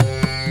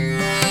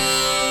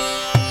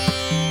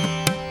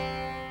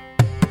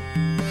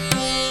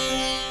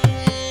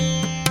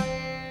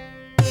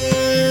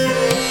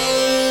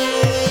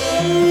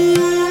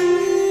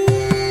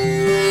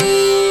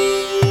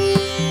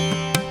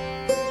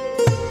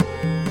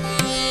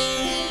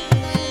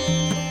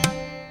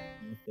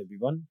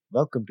everyone.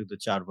 Welcome to the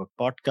Charvak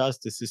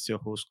podcast. This is your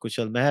host,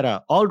 Kushal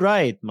Mehra. All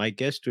right, my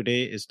guest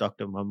today is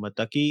Dr. Muhammad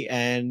Taki,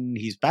 and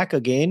he's back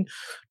again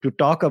to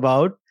talk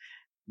about,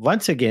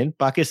 once again,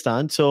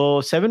 Pakistan.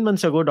 So, 7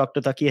 months ago,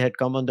 Dr. Taki had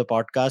come on the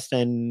podcast,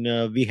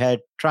 and we had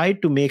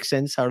tried to make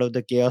sense out of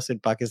the chaos in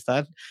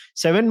Pakistan.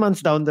 7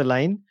 months down the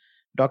line,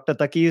 Dr.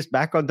 Taki is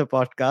back on the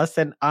podcast,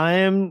 and I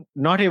am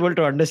not able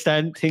to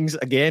understand things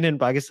again in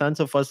Pakistan.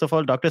 So, first of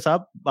all, Dr.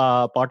 Saab,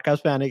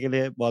 podcast पे आने के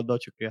लिए बहुत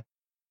बहुत शुक्रिया.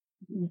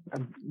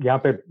 यहाँ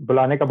पे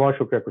बुलाने का बहुत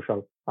शुक्रिया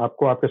कुशल.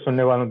 आपको, आपके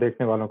सुनने वालों,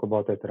 देखने वालों को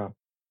बहुत एहतराम.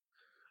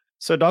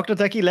 So, Dr.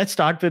 Taki, let's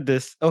start with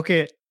this.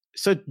 Okay.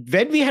 So,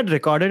 when we had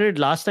recorded it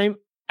last time,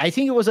 I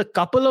think it was a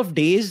couple of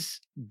days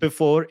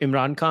before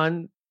Imran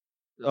Khan,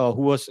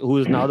 who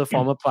is now the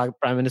former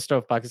Prime Minister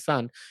of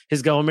Pakistan,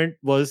 his government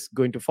was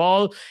going to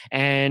fall.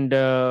 And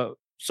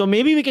so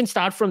maybe we can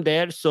start from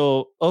there.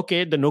 So,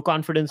 okay, the no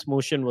confidence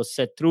motion was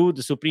set through.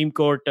 The Supreme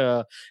Court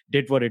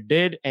did what it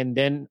did. And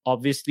then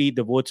obviously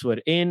the votes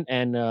were in,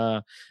 and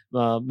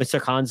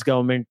Mr. Khan's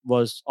government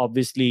was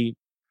obviously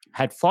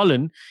had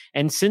fallen,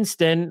 and since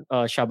then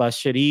Shahbaz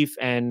Sharif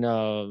and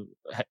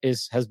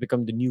has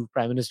become the new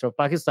Prime Minister of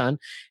Pakistan,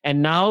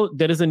 and now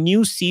there is a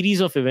new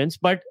series of events.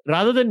 But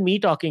rather than me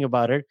talking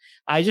about it,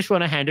 I just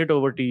want to hand it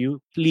over to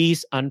you.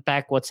 Please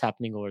unpack what's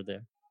happening over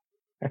there.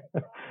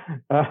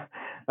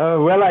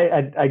 Well,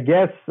 I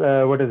guess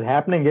what is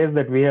happening is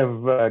that we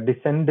have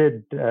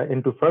descended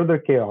into further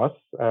chaos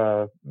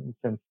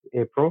since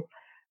April.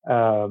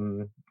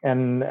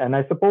 And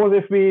I suppose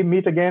if we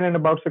meet again in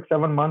about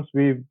 6-7 months,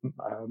 we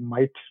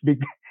might be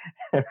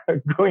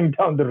going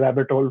down the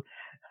rabbit hole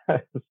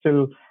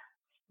still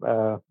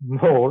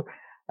more.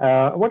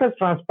 What has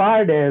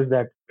transpired is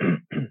that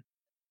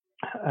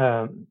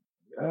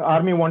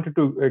army wanted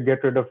to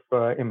get rid of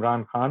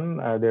Imran Khan,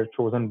 their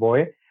chosen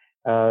boy,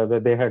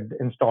 that they had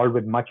installed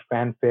with much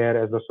fanfare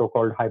as the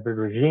so-called hybrid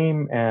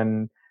regime.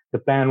 And the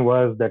plan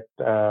was that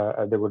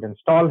they would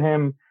install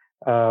him,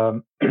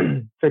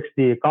 fix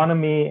the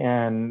economy,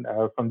 and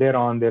from there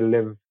on they'll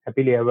live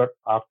happily ever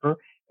after,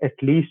 at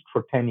least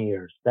for 10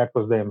 years. That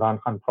was the Imran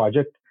Khan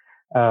project,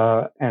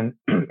 and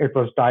it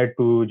was tied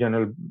to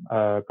General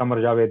Qamar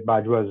Javed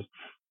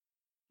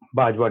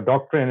Bajwa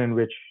doctrine, in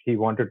which he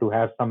wanted to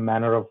have some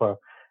manner of a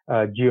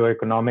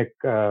geo-economic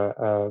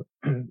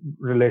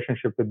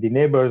relationship with the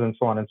neighbors, and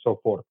so on and so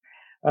forth.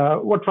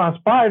 What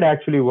transpired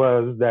actually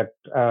was that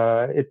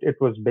it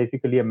was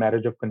basically a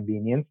marriage of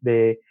convenience.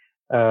 The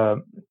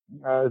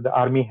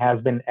army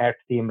has been at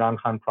the Imran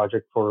Khan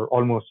project for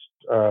almost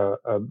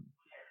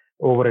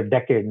over a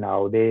decade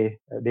now. They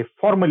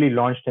formally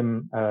launched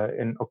him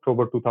in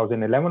October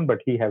 2011, but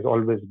he has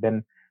always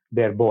been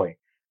their boy.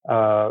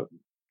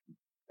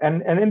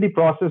 And in the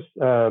process,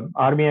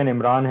 army and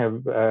Imran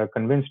have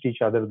convinced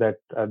each other that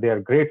they are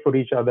great for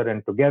each other,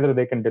 and together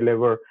they can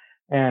deliver.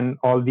 And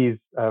all these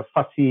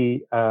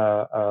fussy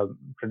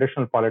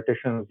traditional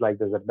politicians like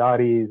the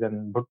Zardaris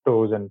and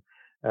Bhuttos and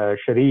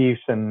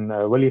Sharifs and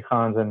Wali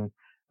Khans and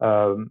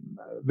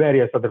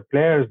various other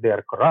players, they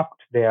are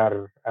corrupt, they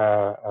are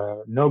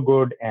no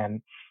good,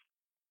 and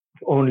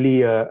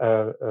only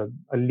a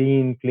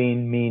lean,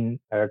 clean, mean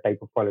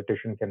type of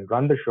politician can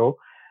run the show.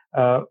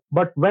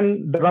 But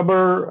when the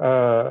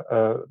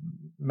rubber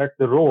met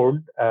the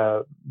road,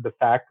 the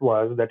fact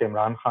was that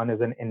Imran Khan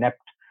is an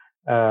inept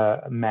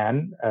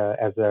man,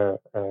 as a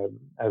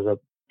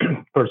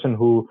person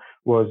who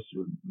was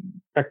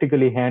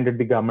practically handed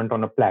the government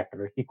on a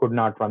platter. He could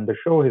not run the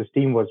show. His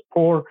team was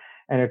poor,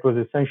 and it was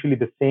essentially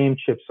the same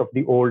chips of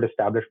the old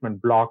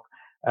establishment bloc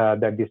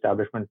that the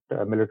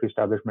military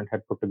establishment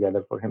had put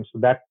together for him. So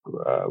that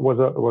was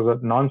a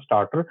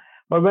non-starter.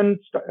 But when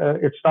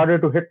it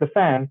started to hit the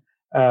fan,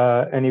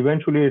 and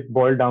eventually it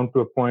boiled down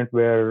to a point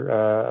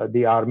where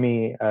the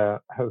army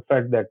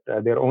felt that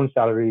their own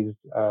salaries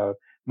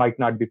might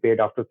not be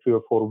paid after 3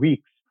 or 4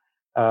 weeks.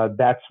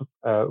 That's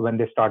when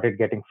they started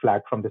getting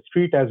flack from the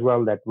street as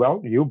well, that,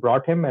 well, you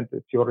brought him and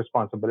it's your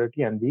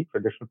responsibility. And the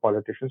traditional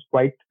politicians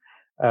quite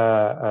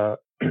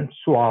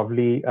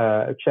suavely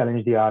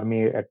challenged the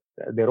army at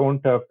their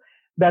own turf.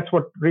 That's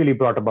what really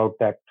brought about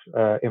that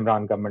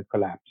Imran government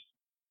collapse.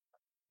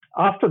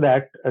 After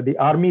that, the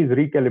army's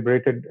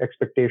recalibrated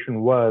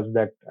expectation was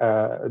that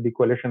the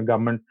coalition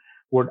government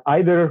would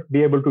either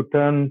be able to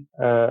turn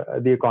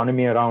the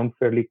economy around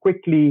fairly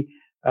quickly,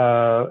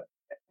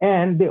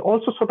 and they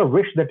also sort of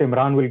wish that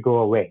Imran will go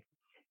away.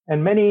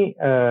 And many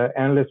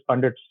analysts,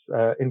 pundits,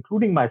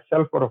 including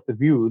myself, were of the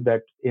view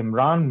that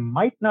Imran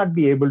might not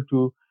be able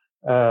to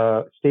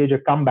stage a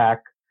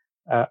comeback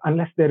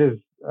unless there is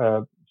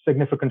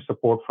significant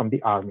support from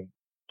the army.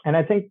 And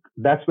I think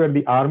that's where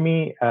the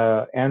army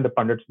and the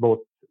pundits both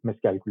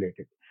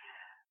miscalculated.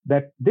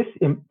 That this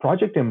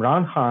Project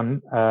Imran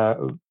Khan,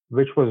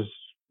 which was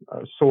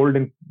sold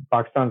in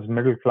Pakistan's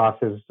middle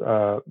classes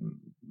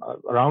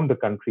around the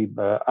country,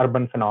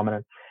 urban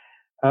phenomenon,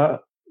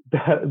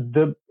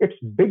 its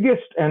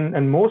biggest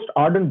and most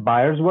ardent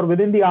buyers were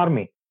within the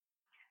army.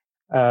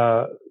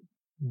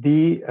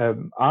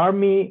 The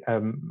army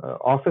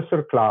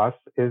officer class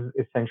is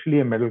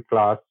essentially a middle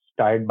class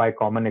tied by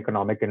common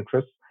economic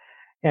interests.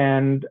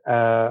 And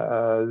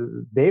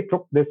they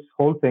took this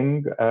whole thing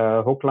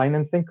hook, line,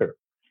 and sinker.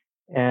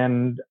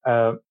 And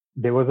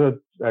there was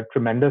a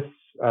tremendous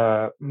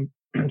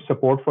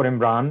support for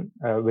Imran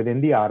within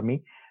the army,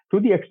 to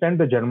the extent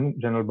that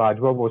General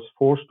Bajwa was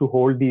forced to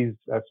hold these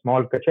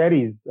small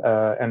kacheris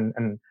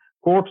and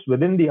courts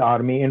within the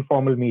army,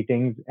 informal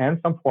meetings and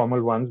some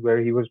formal ones,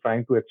 where he was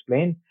trying to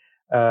explain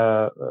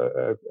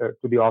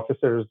to the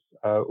officers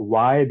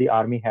why the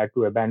army had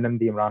to abandon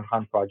the Imran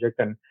Khan project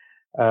and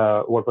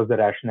what was the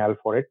rationale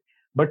for it.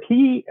 But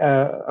he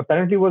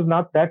apparently was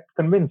not that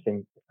convincing.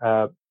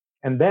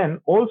 And then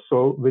also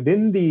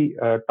within the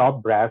top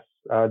brass,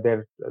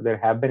 there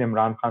have been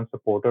Imran Khan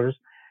supporters,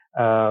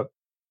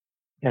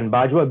 and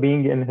Bajwa,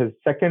 being in his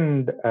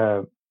second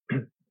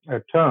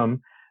term,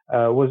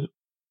 was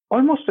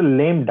almost a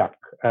lame duck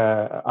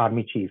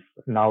army chief.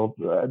 Now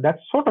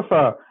that's sort of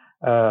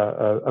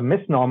a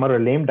misnomer. A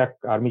lame duck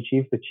army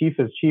chief. The chief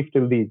is chief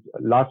till the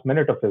last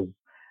minute of his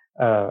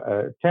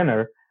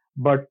tenure.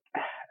 But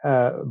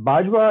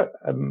Bajwa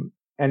and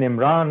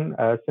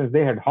Imran, since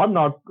they had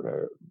hobnobbed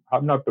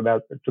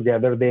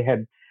together, they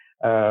had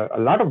a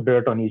lot of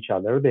dirt on each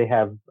other. They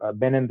have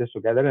been in this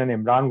together, and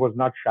Imran was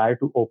not shy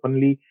to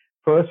openly,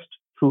 first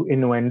through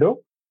innuendo,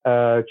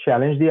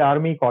 challenge the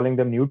army, calling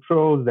them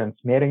neutrals, then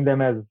smearing them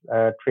as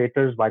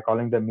traitors by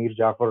calling them Mir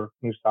Jafar,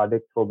 Mir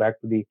Sadiq, throwback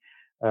to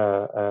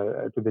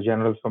the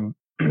generals from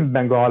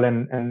Bengal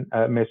and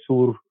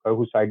Mysore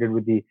who sided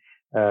with the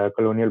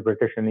colonial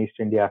British and East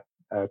India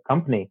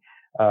Company.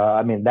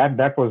 I mean,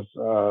 that was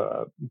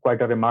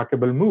quite a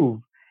remarkable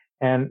move.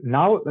 And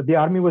now the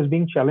army was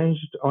being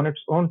challenged on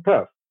its own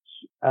turf.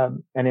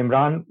 And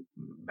Imran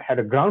had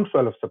a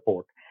groundswell of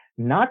support,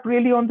 not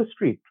really on the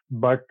street,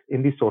 but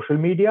in the social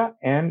media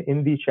and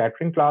in the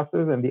chattering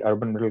classes and the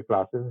urban middle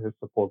classes. His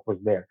support was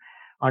there.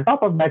 On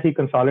top of that, he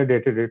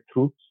consolidated it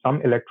through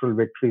some electoral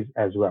victories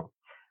as well.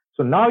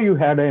 So now you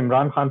had an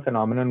Imran Khan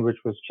phenomenon, which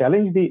was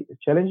challenging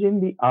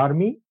the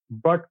army,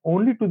 but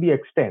only to the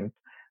extent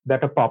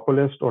that a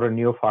populist or a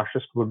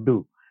neo-fascist would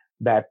do.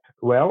 That,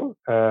 well,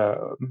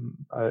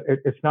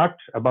 it's not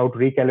about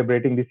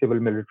recalibrating the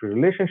civil-military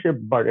relationship,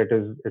 but it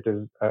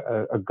is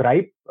a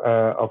gripe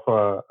of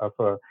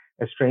a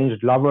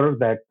estranged lover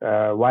that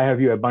why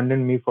have you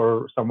abandoned me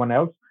for someone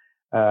else?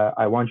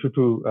 I want you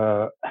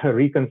to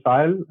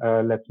reconcile.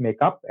 Let's make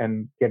up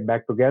and get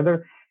back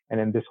together. And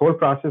in this whole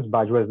process,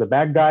 Bajwa is the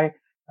bad guy,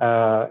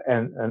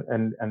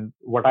 and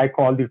what I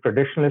call the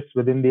traditionalists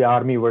within the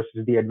army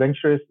versus the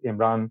adventurous.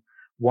 Imran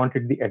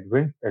wanted the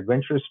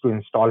adventurous to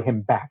install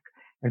him back.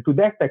 And to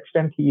that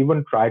extent, he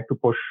even tried to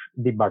push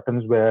the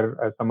buttons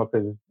where some of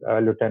his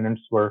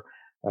lieutenants were,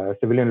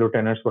 civilian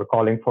lieutenants were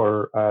calling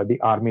for the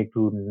army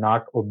to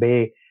not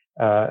obey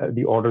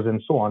the orders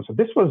and so on. So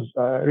this was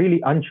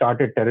really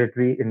uncharted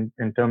territory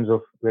in terms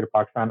of where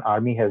Pakistan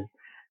Army has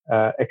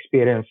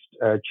experienced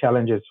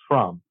challenges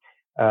from.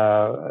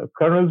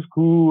 Colonel's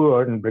coup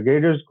and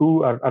brigadier's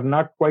coup are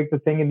not quite the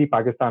thing in the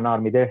Pakistan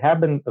Army. There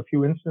have been a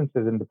few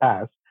instances in the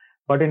past,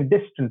 but in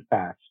distant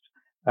past,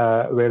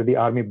 where the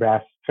army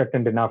brass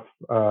threatened enough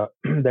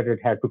that it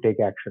had to take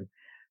action.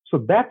 So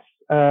that's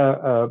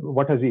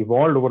what has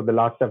evolved over the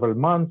last several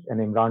months, and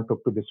Imran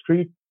took to the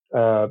street,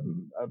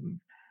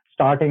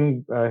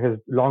 starting his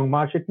long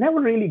march. It never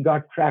really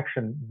got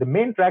traction. The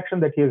main traction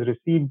that he has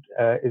received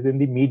is in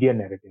the media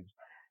narratives.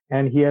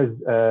 And he has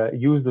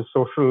used the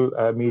social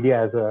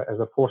media as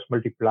a force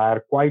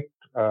multiplier quite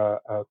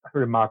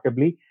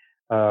remarkably,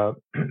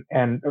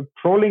 and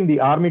trolling the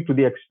army to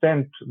the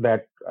extent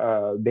that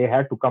they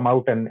had to come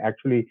out and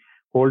actually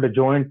hold a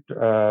joint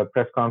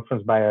press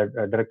conference by a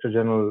Director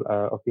General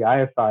of the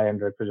ISI and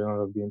Director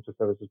General of the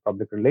Inter-Services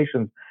Public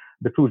Relations,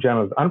 the two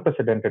generals,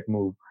 unprecedented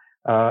move.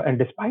 And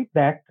despite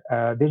that,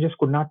 they just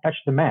could not touch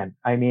the man.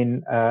 I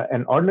mean,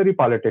 an ordinary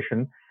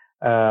politician,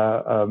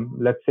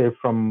 let's say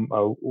from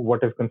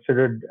what is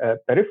considered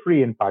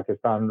periphery in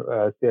Pakistan,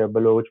 say a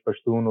Baloch,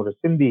 Pashtun, or a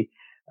Sindhi,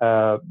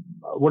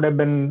 would have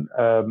been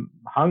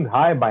hung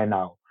high by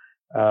now.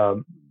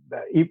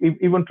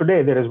 Even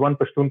today, there is one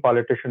Pashtun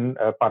politician,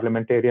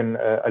 parliamentarian,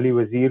 Ali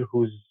Wazir,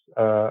 who's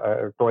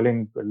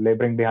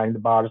laboring behind the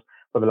bars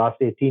for the last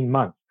 18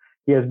 months.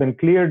 He has been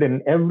cleared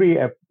in every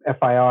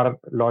FIR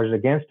lodged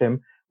against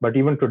him, but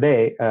even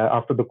today,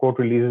 after the court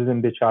releases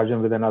him, they charge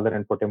him with another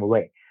and put him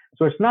away.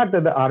 So it's not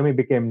that the army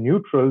became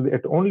neutral,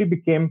 it only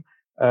became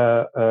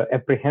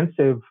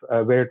apprehensive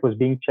where it was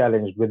being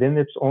challenged within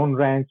its own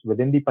ranks,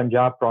 within the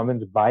Punjab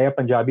province by a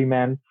Punjabi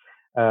man,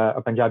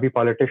 a Punjabi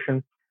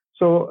politician.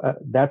 So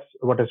that's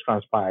what has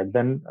transpired.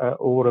 Then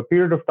over a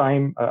period of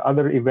time,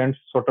 other events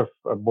sort of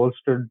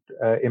bolstered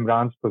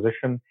Imran's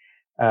position.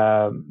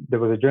 There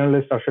was a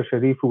journalist, Ashraf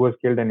Sharif, who was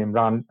killed, and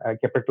Imran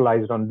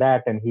capitalized on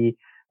that, and he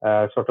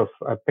sort of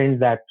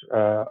pinned that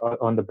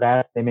on the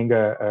brass, naming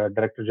a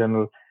Director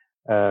General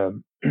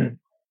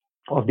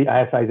of the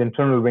ISI's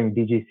internal wing,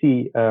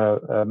 DGC,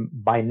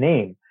 by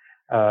name.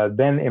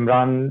 Then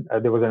Imran,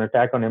 there was an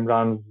attack on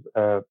Imran's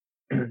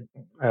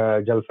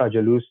Jalsa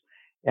Jalus,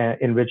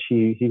 in which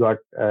he got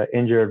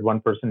injured.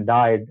 One person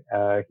died.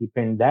 He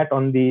pinned that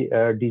on the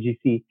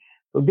DGC.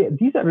 So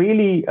these are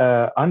really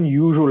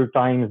unusual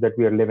times that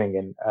we are living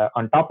in.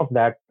 On top of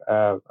that,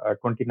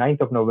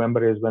 29th of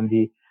November is when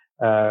the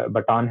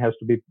baton has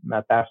to be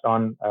passed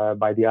on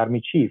by the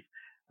army chief.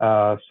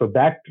 So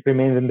that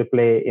remains in the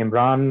play.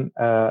 Imran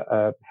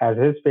has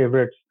his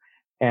favorites,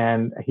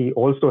 and he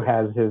also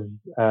has his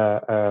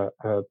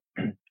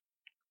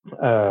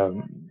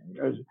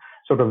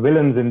sort of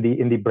villains in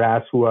the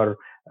brass, who are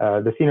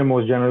the senior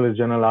most general is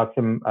General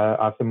Asim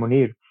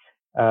Munir,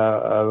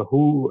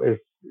 who is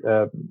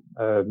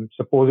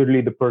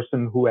supposedly the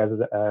person who, as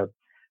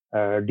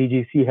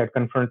DGC, had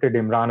confronted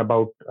Imran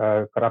about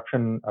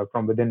corruption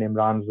from within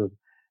Imran's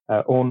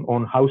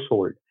own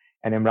household,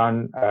 and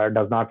Imran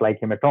does not like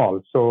him at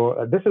all.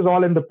 So this is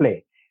all in the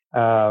play.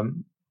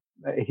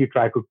 He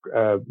tried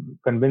to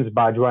convince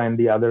Bajwa and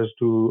the others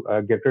to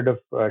get rid of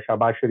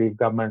Shahbaz Sharif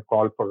government,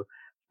 call for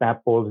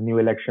snap polls, new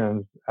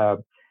elections,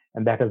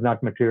 and that has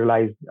not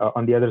materialized.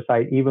 On the other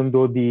side, even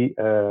though the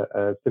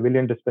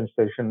civilian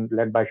dispensation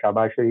led by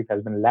Shahbaz Sharif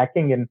has been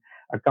lacking in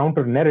a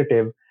counter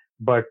narrative,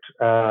 but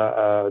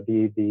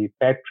the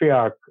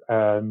patriarch,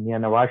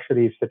 Mian Nawaz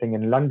Sharif, sitting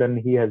in London,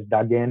 he has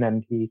dug in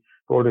and he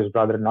told his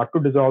brother not to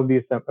dissolve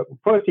these.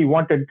 First, he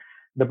wanted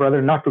the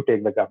brother not to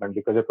take the government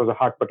because it was a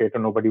hot potato.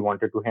 Nobody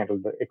wanted to handle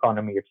the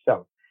economy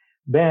itself.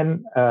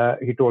 Then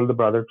he told the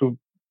brother to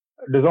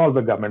dissolve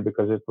the government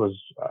because it was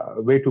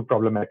way too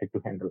problematic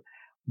to handle.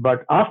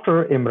 But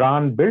after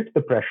Imran built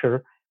the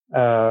pressure,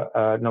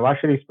 Nawaz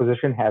Sharif's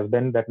position has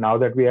been that now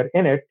that we are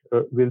in it,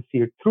 we'll see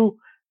it through.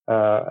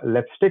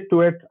 Let's stick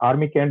to it.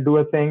 Army can't do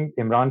a thing.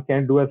 Imran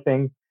can't do a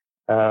thing.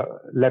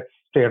 Let's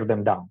tear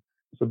them down.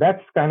 So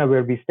that's kind of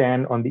where we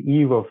stand on the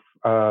eve of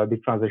the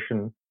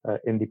transition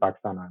in the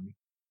Pakistan Army.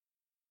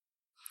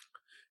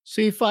 So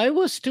if I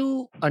was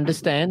to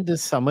understand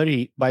this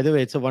summary, by the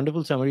way, it's a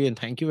wonderful summary and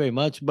thank you very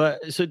much.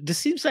 But so this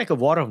seems like a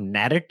war of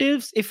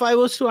narratives, if I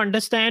was to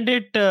understand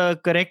it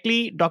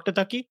correctly, Dr.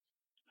 Taki?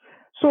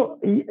 So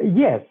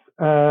yes,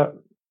 the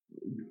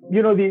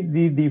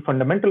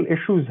fundamental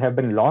issues have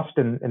been lost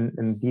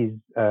in these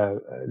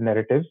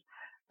narratives.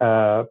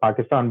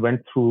 Pakistan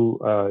went through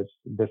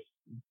this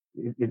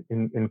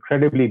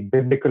incredibly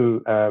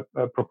biblical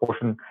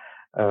proportion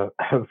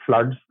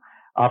floods.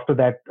 After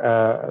that,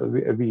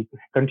 we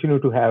continue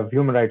to have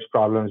human rights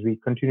problems. We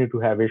continue to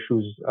have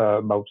issues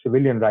about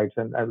civilian rights,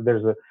 and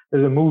there's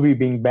a movie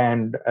being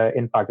banned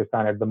in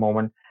Pakistan at the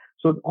moment.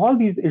 So all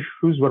these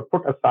issues were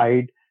put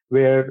aside,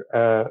 where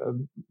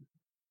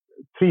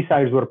three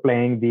sides were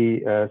playing: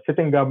 the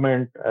sitting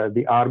government,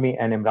 the army,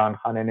 and Imran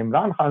Khan. And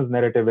Imran Khan's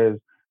narrative is,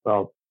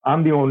 well,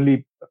 I'm the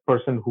only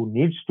person who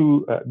needs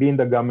to be in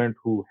the government,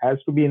 who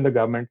has to be in the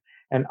government,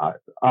 and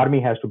army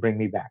has to bring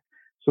me back.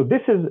 So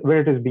this is where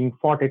it is being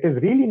fought. It is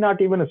really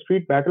not even a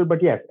street battle,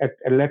 but yes, at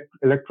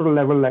electoral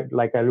level,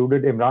 like I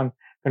alluded, Imran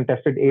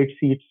contested 8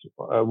 seats,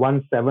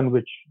 won 7,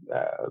 which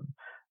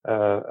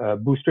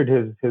boosted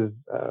his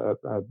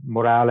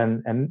morale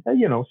and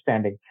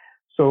standing.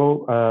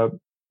 So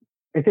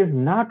it is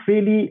not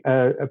really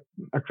a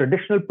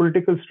traditional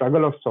political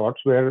struggle of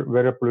sorts,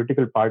 where a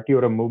political party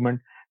or a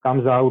movement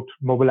comes out,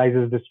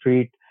 mobilizes the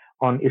street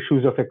on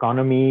issues of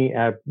economy,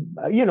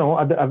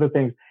 other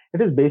things. It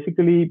is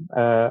basically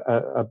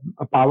a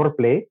power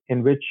play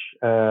in which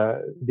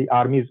the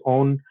army's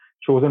own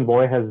chosen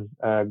boy has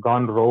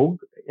gone rogue,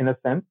 in a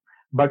sense,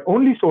 but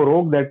only so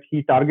rogue that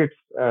he targets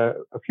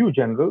a few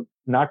generals,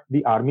 not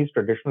the army's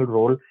traditional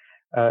role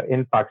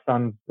in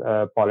Pakistan's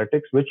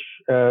politics, which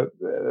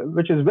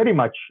is very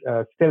much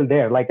still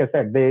there. Like I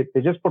said, they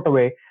just put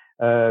away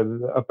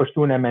a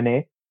Pashtun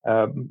MNA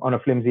on a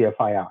flimsy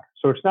FIR.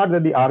 So it's not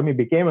that the army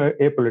became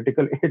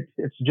apolitical;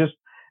 it's just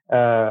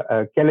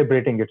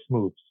calibrating its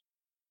moves.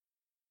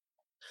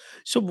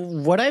 So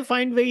what I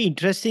find very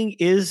interesting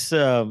is,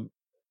 I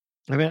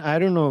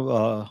don't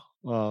know,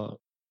 Mr.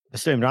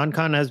 Imran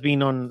Khan has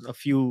been on a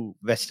few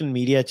Western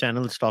media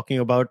channels talking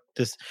about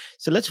this.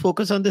 So let's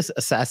focus on this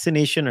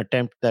assassination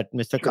attempt that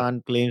Mr.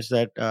 Khan claims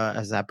that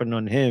has happened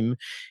on him,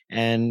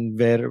 and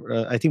where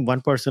I think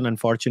one person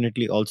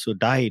unfortunately also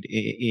died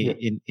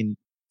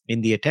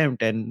in the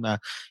attempt. And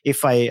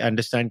if I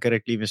understand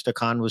correctly, Mr.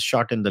 Khan was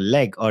shot in the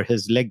leg, or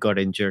his leg got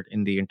injured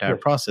in the entire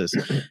process.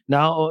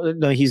 Now,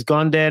 he's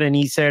gone there and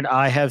he said,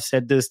 I have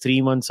said this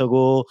 3 months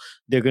ago.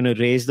 They're going to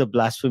raise the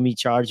blasphemy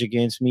charge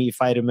against me,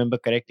 if I remember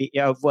correctly.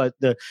 Yeah, well,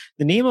 the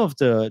name of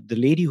the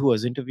lady who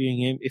was interviewing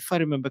him, if I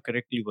remember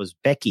correctly, was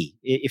Becky.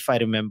 If I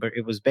remember,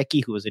 it was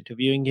Becky who was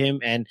interviewing him.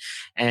 And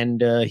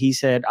he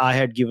said, I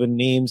had given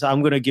names.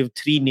 I'm going to give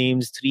three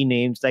names.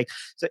 Like,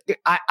 so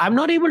I'm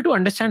not able to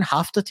understand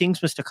half the things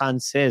Mr. Khan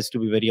says, to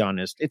be very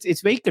honest.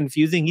 It's very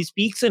confusing. He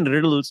speaks in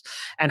riddles,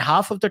 and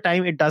half of the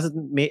time it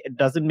doesn't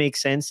make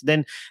sense.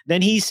 Then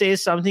he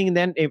says something,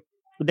 and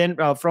then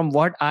from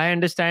what I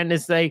understand,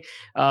 is like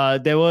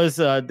there was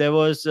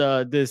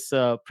this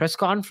press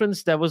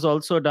conference that was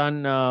also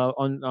done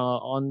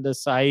on the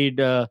side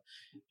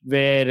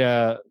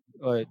where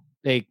I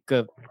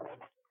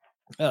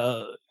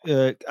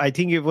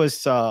think it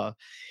was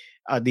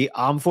the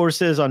armed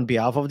forces, on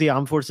behalf of the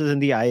armed forces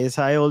and the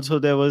ISI also,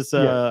 there was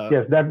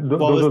yes,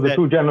 those are the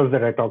two generals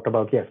that I talked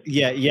about. Yes.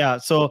 Yeah.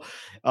 So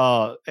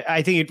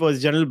I think it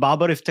was General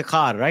Babar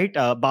Iftikhar, right?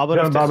 Babar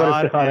General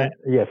Babar Iftikhar,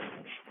 yes,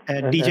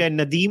 and DJ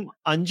Nadeem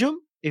Anjum,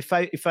 if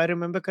I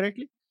remember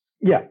correctly.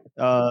 Yeah.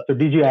 So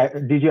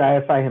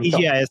DGISI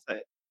himself. DGISI.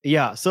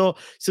 Yeah. So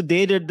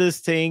they did this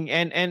thing,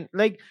 and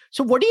like,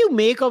 so what do you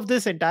make of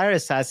this entire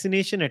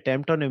assassination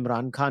attempt on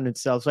Imran Khan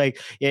itself? Like,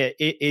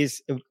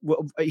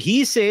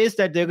 he says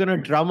that they're going to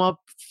drum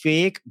up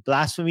fake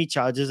blasphemy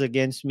charges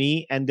against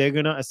me and they're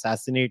going to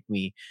assassinate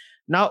me.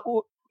 Now,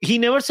 he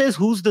never says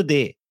who's the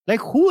they. Like,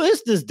 who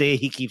is this they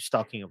he keeps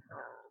talking about?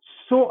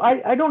 So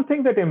I don't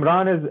think that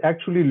Imran is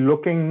actually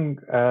looking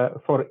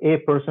for a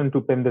person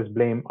to pin this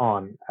blame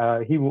on.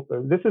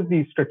 This is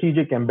the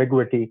strategic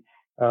ambiguity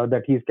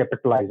that he's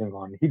capitalizing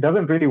on. He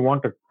doesn't really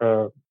want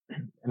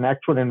an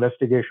actual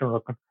investigation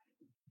or,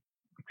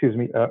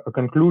 a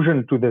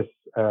conclusion to this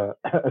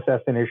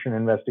assassination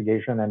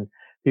investigation and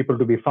people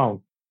to be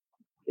found.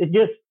 It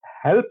just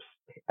helps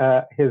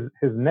his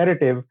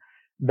narrative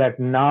that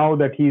now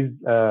that he's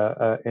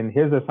in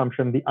his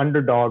assumption, the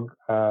underdog,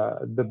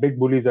 the big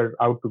bullies are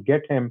out to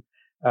get him,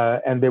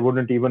 and they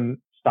wouldn't even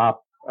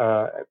stop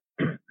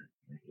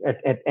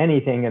at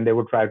anything, and they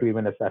would try to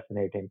even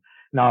assassinate him.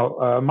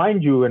 Now,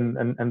 mind you, and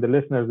the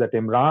listeners, that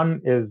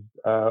Imran is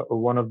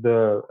one of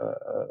the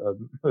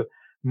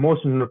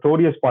most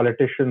notorious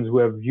politicians who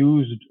have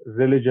used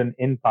religion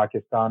in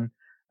Pakistan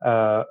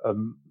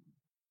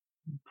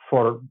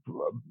for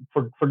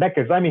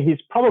decades. I mean,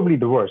 he's probably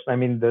the worst. I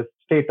mean, the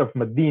state of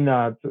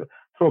Medina,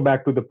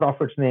 throwback to the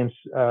Prophet's names,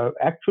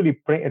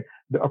 actually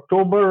the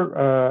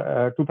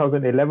October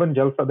 2011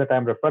 Jalsa that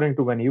I'm referring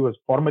to, when he was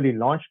formally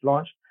launched,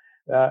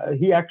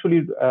 he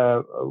actually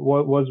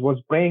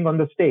was praying on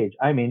the stage.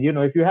 I mean,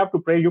 if you have to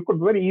pray, you could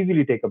very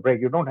easily take a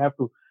break. You don't have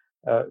to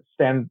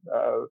stand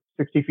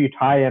 60 feet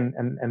high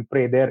and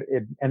pray there.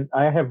 And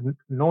I have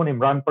known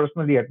Imran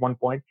personally at one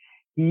point.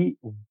 He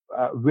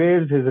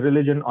wears his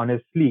religion on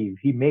his sleeve.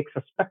 He makes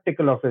a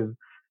spectacle of his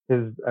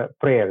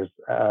prayers.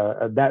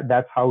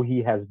 That's how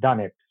he has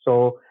done it.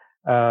 So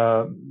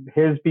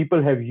his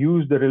people have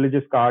used the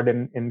religious card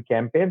in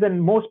campaigns,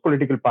 and most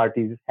political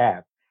parties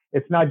have.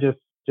 It's not just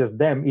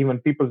them. Even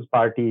People's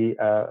Party,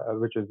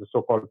 which is the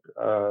so-called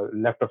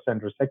left of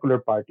center secular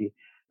party,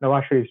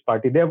 Nawaz Sharif's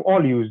party, they have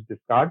all used this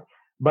card.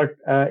 But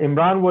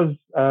Imran was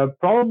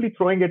probably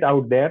throwing it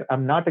out there.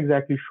 I'm not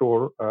exactly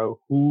sure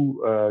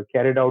who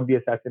carried out the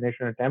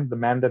assassination attempt. The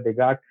man that they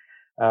got,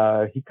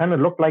 he kind of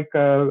looked like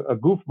a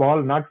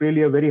goofball, not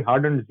really a very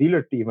hardened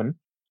zealot even.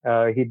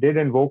 He did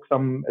invoke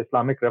some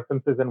Islamic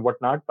references and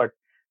whatnot, but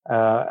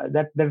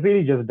that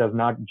really just does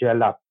not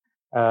gel up.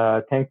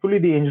 Thankfully,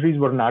 the injuries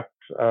were not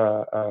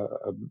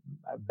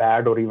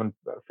bad or even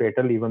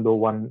fatal, even though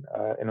one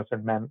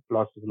innocent man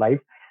lost his life.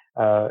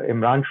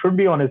 Imran should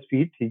be on his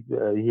feet.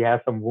 He has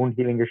some wound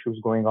healing issues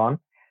going on,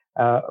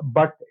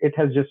 but it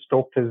has just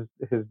stoked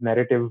his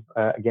narrative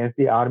against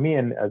the army.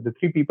 And the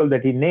three people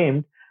that he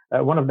named,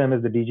 one of them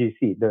is the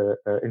DGC, the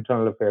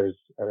Internal Affairs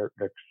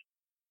Director.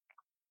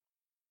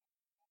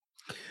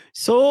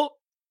 So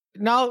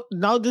now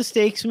this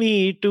takes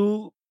me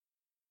to,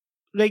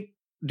 like,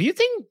 do you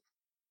think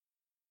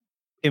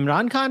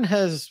Imran Khan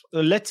has,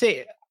 let's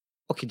say,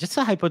 okay, just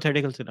a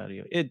hypothetical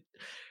scenario,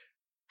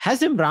 has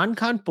Imran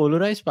Khan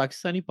polarized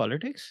Pakistani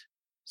politics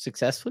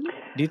successfully?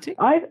 Do you think?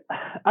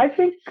 I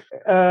think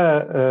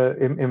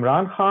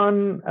Imran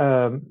Khan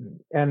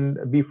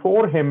and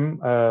before him,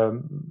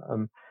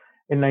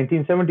 in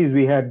 1970s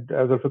we had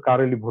Zulfikar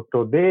Ali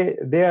Bhutto.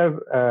 They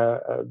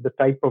are the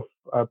type of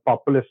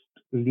populist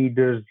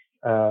leaders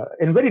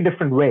in very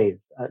different ways.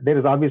 There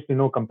is obviously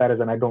no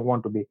comparison. I don't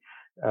want to be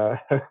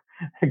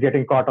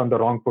getting caught on the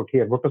wrong foot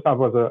here. Bhutto Sahab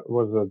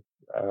was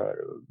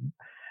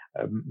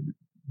a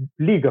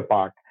league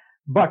apart,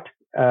 but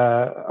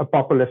a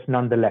populist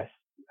nonetheless.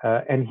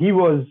 And he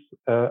was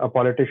a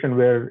politician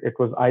where it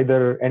was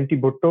either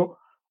anti-Bhutto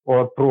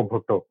or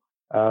pro-Bhutto.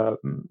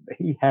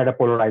 He had a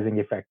polarizing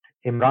effect.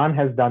 Imran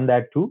has done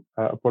that too,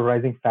 a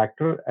polarizing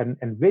factor,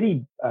 and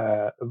very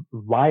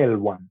vile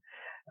one.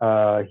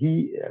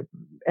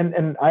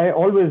 And I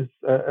always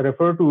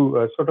refer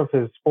to sort of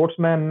his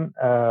sportsman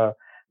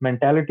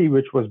mentality,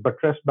 which was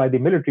buttressed by the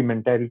military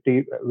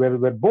mentality,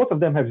 where both of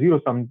them have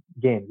zero-sum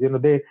games.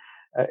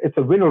 It's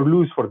a win or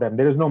lose for them.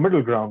 There is no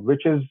middle ground,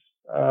 which is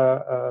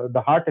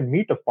the heart and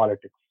meat of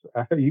politics.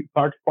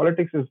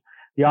 Politics is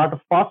the art of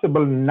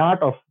possible,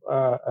 not of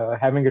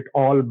having it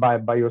all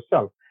by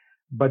yourself.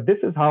 But this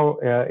is how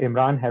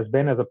Imran has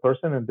been as a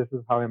person, and this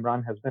is how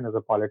Imran has been as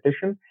a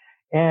politician.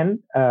 And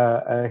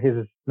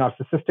his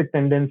narcissistic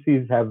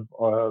tendencies have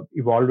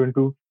evolved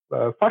into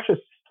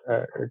fascist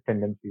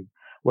tendencies.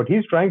 What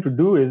he's trying to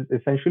do is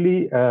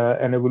essentially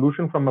an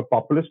evolution from a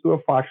populist to a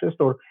fascist,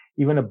 or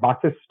even a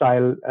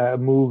Ba'athist-style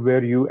move,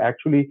 where you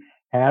actually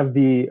have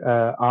the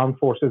armed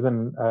forces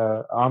and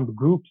armed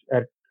groups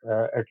at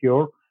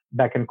your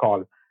beck and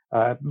call.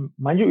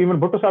 Mind you, even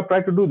Bhutto Sahab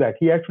tried to do that.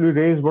 He actually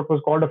raised what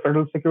was called a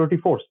Federal Security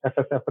Force,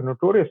 FSF, a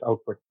notorious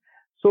outfit.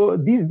 So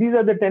these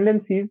are the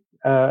tendencies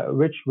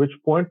which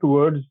point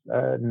towards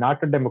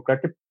not a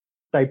democratic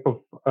type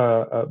of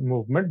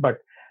movement, but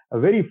a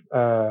very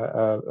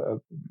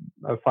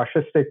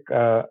fascistic,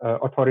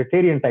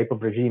 authoritarian type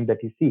of regime that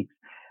he seeks.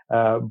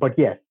 But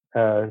yes,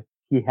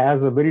 he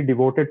has a very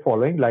devoted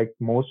following, like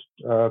most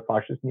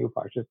fascists,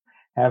 neo-fascists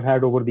have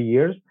had over the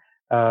years.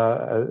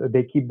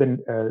 They keep the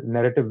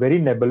narrative very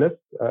nebulous.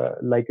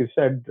 Like you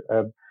said,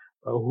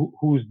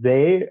 who's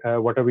they?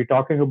 What are we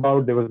talking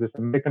about? There was this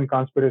American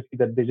conspiracy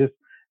that they just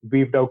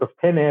weaved out of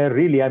thin air.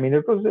 Really, I mean,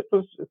 it was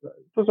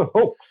a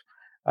hoax.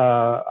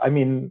 I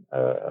mean,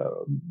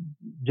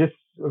 जिस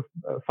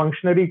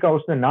functionary का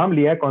उसने नाम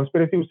लिया है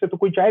conspiracy, उससे तो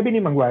कोई चाय भी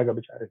नहीं मंगवाएगा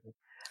बेचारे से.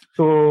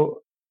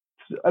 So,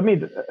 I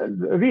mean,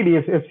 really,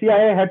 if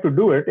CIA had to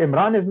do it,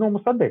 Imran is no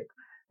Mossadegh.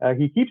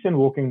 He keeps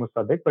invoking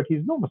Mossadegh, but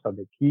he's no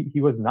Mossadegh.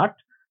 He was not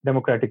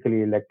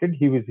democratically elected.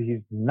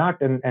 He's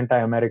not an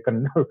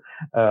anti-American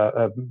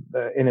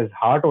in his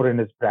heart or in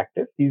his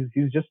practice. He's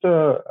just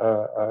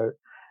a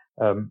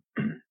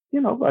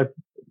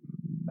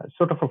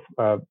sort of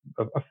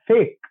a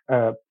fake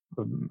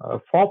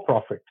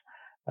for-profit.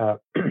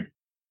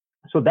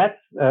 So that's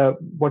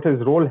what his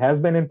role has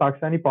been in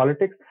Pakistani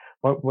politics.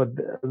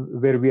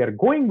 Where we are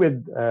going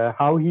with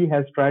how he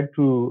has tried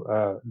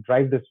to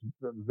drive this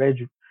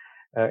wedge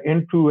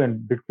into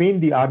and between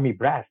the army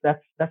brass,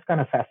 that's kind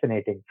of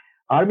fascinating.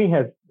 Army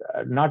has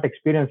not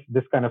experienced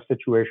this kind of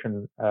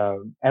situation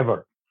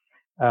ever.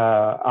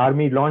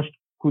 Army launched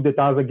coup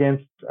d'etats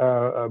against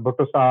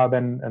Bhutto Saab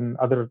and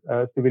other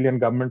civilian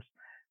governments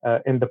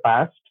in the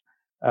past,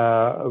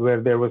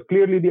 where there was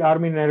clearly the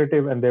army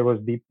narrative and there was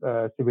the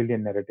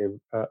civilian narrative.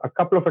 A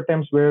couple of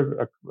attempts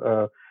where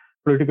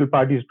political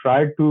parties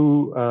tried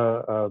to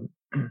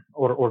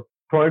or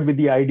toyed with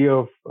the idea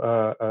of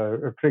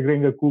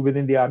triggering a coup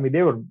within the army.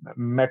 They were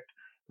met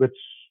with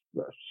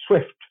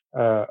swift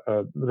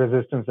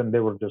resistance and they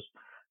were just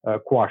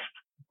quashed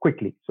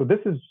quickly. So this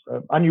is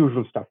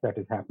unusual stuff that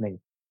is happening.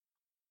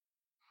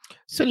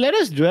 So let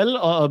us dwell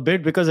a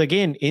bit, because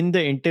again, in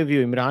the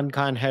interview, Imran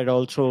Khan had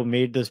also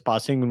made this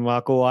passing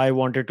remark, I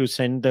wanted to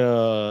send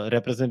the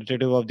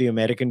representative of the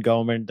American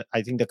government,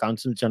 I think the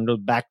Consul General,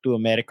 back to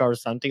America or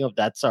something of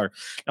that sort.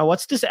 Now,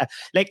 what's this?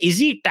 Like, is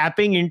he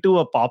tapping into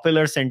a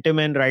popular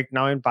sentiment right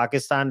now in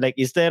Pakistan? Like,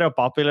 is there a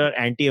popular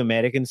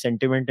anti-American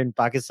sentiment in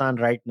Pakistan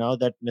right now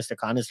that Mr.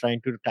 Khan is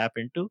trying to tap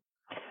into?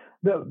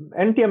 The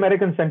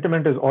anti-American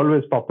sentiment is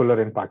always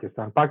popular in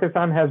Pakistan.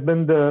 Pakistan has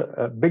been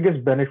the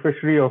biggest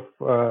beneficiary of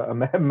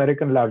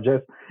American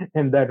largesse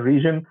in that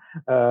region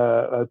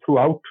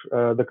throughout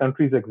the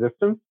country's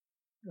existence.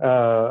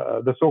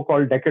 The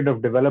so-called decade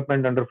of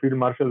development under Field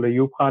Marshal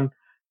Ayub Khan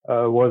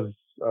was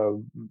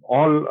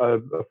all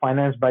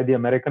financed by the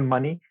American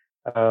money.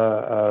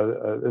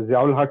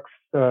 Ziaul Haq's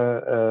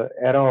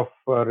era of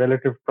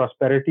relative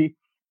prosperity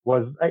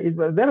was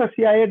there are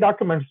CIA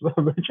documents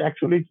which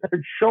actually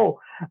show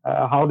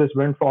how this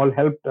windfall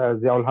helped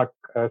Ziaul Haq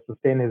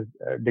sustain his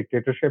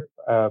dictatorship.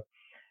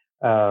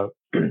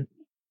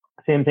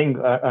 Same thing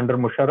under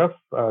Musharraf.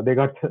 They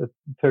got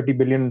 $30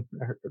 billion,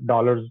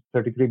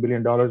 $33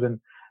 billion in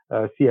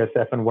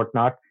CSF and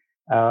whatnot.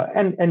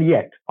 And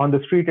yet, on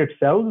the street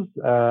itself,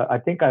 I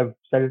think I've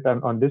said it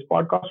on this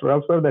podcast or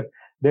elsewhere that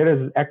there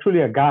is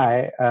actually a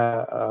guy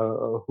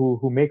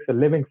who makes a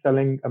living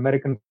selling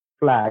American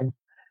flags,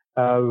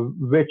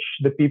 which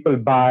the people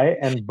buy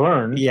and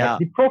burn at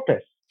the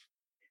protest.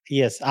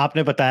 Yes,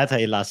 आपने बताया था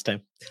ये last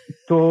time.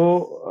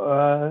 So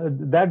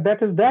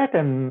that is that,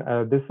 and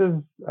this is.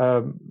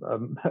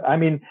 I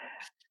mean,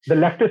 the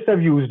leftists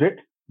have used it,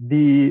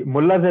 the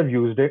mullahs have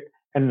used it,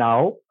 and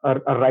now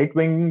a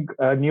right-wing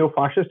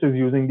neo-fascist is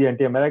using the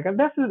anti-American.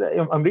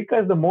 America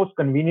is the most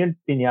convenient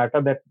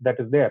piñata that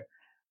is there,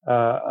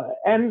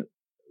 and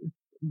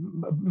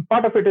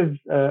part of it is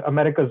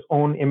America's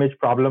own image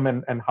problem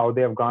and how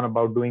they have gone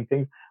about doing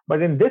things.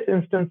 But in this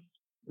instance,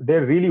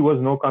 there really was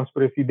no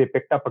conspiracy. They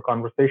picked up a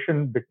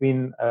conversation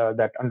between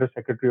that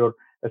undersecretary or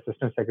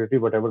assistant secretary,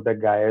 whatever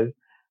that guy is,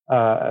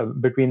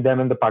 between them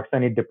and the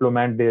Pakistani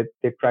diplomat. They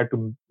tried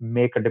to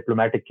make a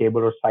diplomatic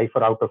cable or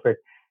cipher out of it.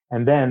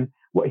 And then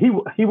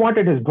he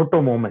wanted his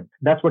Bhutto moment.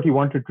 That's what he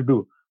wanted to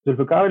do.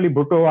 Zulfikar Ali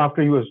Bhutto,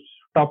 after he was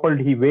toppled,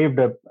 he waved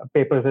a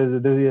paper,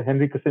 says, this is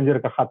Henry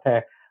Kissinger ka khat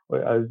hai.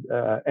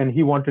 And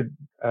he wanted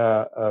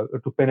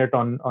to pin it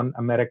on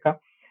America.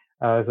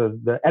 So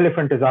the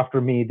elephant is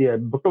after me.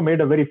 Bhutto made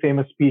a very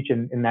famous speech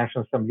in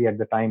National Assembly at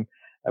the time,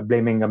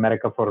 blaming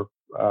America for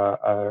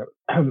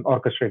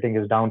orchestrating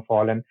his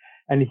downfall.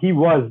 And he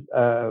was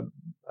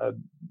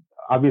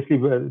obviously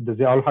the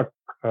Ziaul Haq,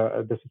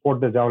 the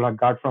support that Ziaul Haq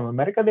got from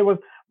America. There was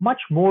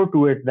much more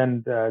to it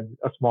than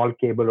a small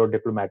cable or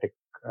diplomatic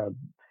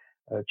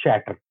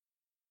chatter.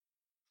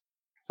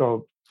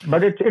 So,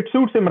 but it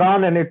suits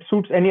Imran and it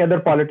suits any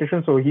other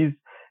politician. So he's.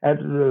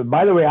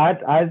 By the way,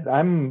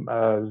 I'm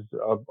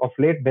of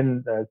late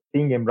been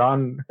seeing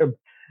Imran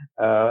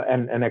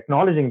and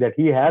acknowledging that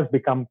he has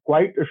become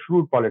quite a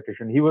shrewd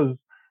politician. He was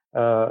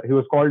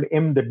called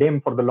Im the Dim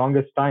for the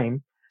longest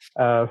time,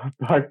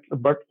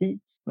 but he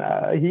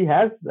he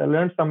has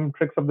learned some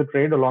tricks of the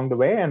trade along the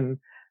way, and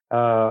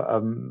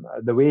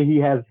the way he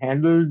has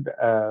handled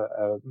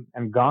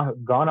and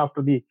gone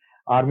after the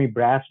army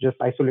brass, just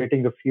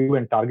isolating a few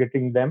and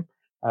targeting them.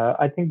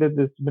 I think that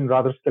this has been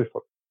rather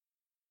skillful.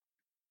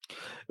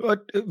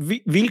 But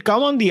we'll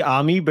come on the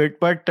army bit,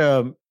 but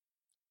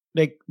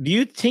like, do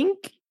you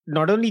think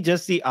not only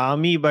just the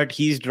army, but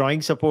he's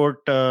drawing support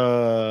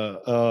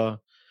from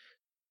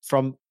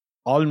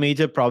all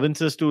major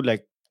provinces to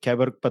like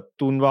Khyber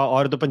Pakhtunkhwa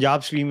or the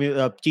Punjab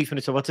Chief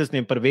Minister, what's his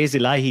name, Parvez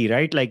Ilahi,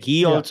 right? Like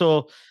he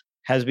also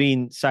has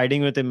been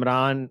siding with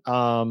Imran,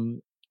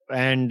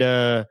 and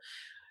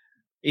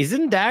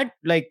isn't that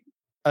like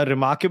a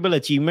remarkable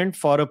achievement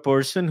for a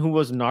person who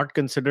was not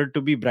considered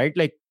to be bright?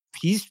 Like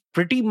he's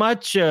pretty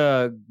much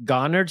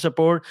garnered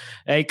support.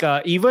 Like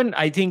even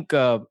I think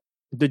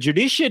the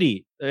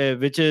judiciary,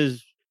 which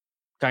is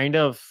kind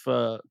of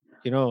from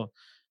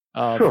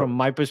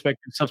my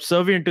perspective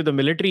subservient to the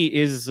military,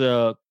 is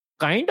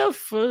kind of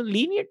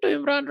lenient to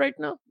Imran right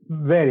now.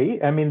 Very.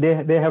 I mean,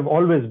 they have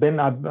always been.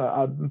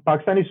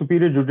 Pakistani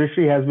superior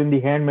judiciary has been the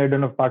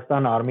handmaiden of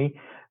Pakistan Army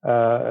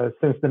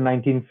since the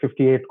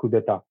 1958 coup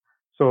d'etat.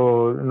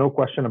 So no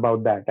question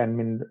about that. I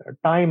mean,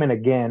 time and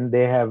again,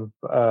 they have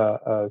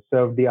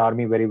served the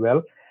army very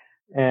well.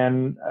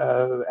 And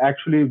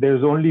actually,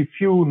 there's only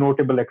few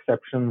notable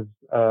exceptions,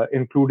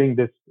 including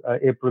this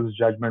April's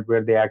judgment,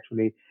 where they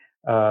actually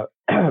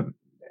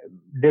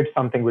did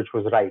something which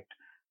was right.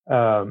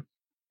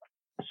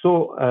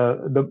 So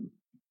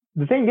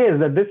the thing is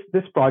that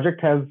this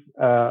project has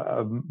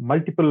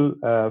multiple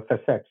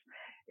facets.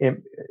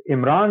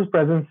 Imran's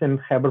presence in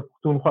Khyber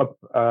Pakhtunkhwa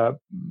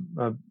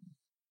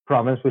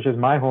province, which is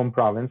my home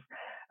province,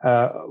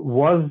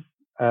 was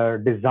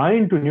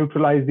designed to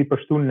neutralize the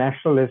Pashtun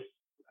nationalist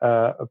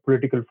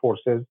political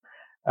forces.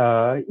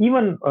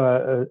 Even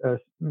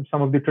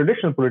some of the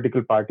traditional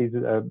political parties,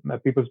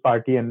 People's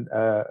Party and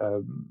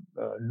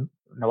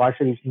Nawaz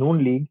Sharif's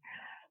Noon League.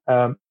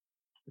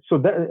 So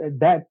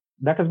that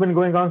has been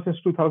going on since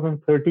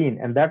 2013,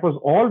 and that was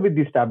all with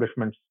the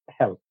establishment's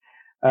help.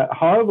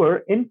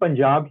 However, in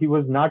Punjab, he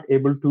was not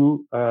able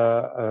to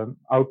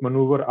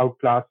outmaneuver,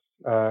 outclass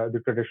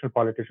the traditional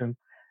politician,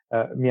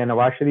 Mian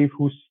Nawaz Sharif,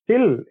 who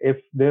still, if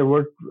there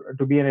were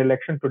to be an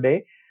election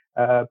today,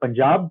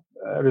 Punjab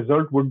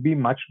result would be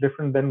much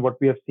different than what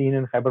we have seen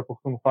in Khyber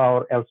Pakhtunkhwa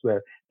or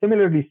elsewhere.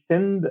 Similarly,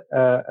 Sindh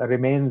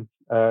remains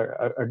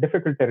a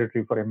difficult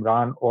territory for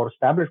Imran or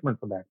establishment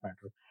for that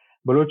matter.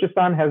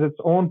 Balochistan has its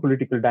own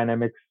political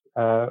dynamics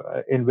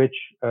in which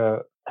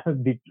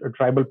the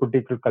tribal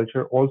political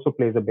culture also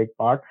plays a big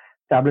part.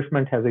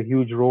 Establishment has a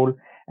huge role,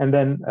 and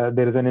then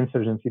there is an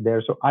insurgency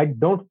there. So I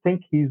don't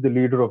think he's the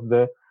leader of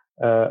the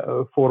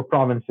four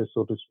provinces,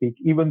 so to speak,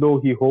 even though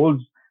he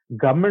holds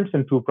governments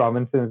in two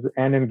provinces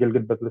and in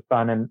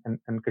Gilgit-Baltistan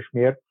and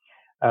Kashmir.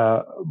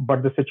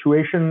 But the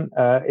situation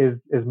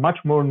is much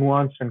more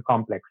nuanced and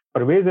complex.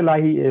 Parvez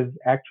Ilahi is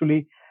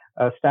actually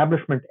an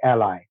establishment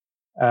ally.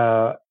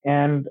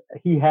 And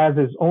he has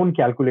his own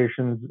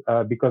calculations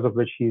because of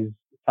which he's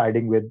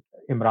siding with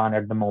Imran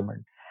at the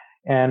moment.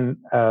 And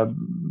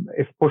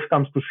if push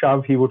comes to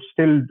shove,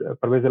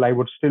 Parvez Ilahi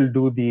would still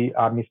do the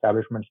army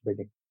establishment's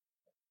bidding.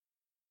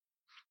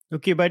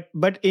 Okay,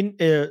 but in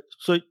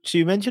so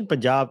you mentioned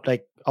Punjab.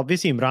 Like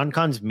obviously, Imran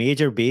Khan's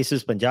major base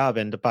is Punjab,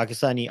 and the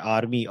Pakistani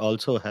army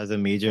also has a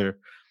major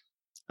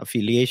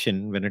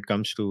affiliation when it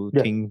comes to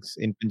things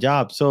in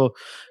Punjab. So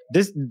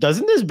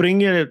doesn't this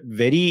bring a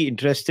very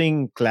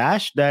interesting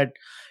clash that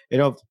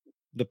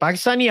the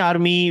Pakistani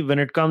army, when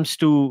it comes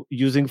to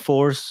using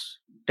force,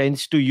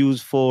 tends to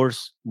use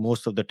force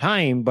most of the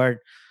time, but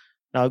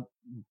now,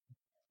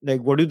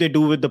 like, what do they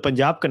do with the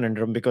Punjab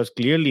conundrum? Because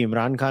clearly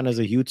Imran Khan has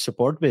a huge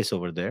support base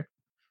over there.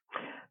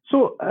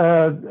 So,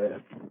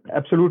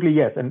 absolutely,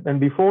 yes. And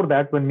before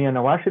that, when Mian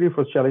Nawaz Sharif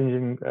was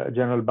challenging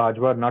General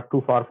Bajwa not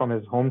too far from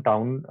his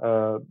hometown,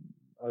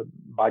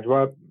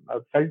 Bajwa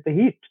felt the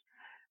heat.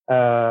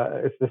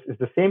 It's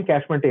the same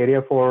catchment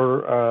area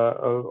for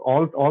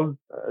all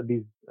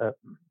these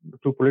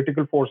two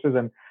political forces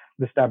and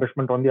the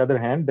establishment. On the other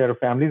hand, there are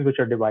families which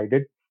are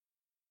divided.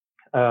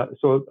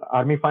 So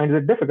army finds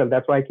it difficult.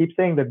 That's why I keep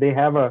saying that they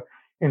have a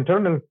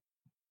internal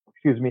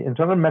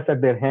mess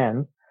at their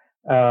hands.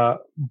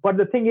 But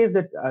the thing is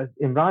that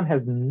Imran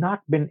has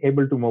not been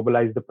able to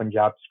mobilize the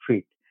Punjab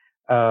street.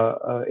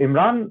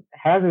 Imran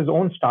has his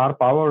own star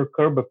power,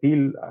 curb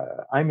appeal.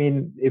 I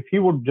mean, if he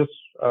would just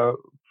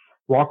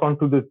walk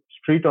onto the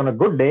street on a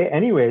good day,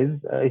 anyways,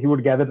 he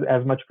would gather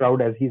as much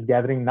crowd as he's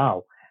gathering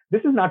now.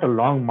 This is not a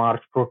long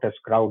march protest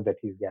crowd that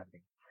he's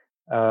gathering.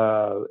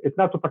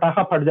 इतना तो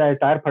पटाखा फट जाए,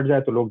 tyre फट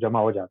जाए तो लोग जमा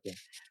हो जाते हैं.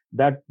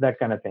 That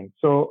kind of thing.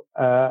 So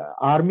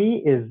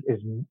army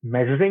is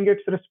measuring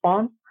its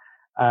response.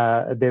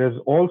 There is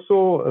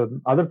also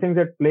other things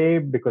at play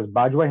because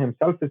Bajwa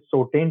himself is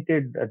so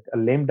tainted, a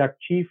lame duck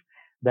chief,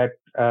 that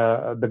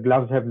the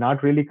gloves have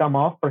not really come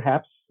off,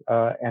 perhaps,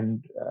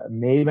 and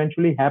may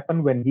eventually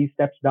happen when he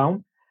steps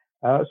down.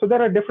 So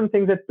there are different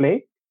things at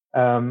play.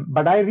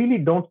 But I really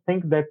don't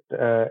think that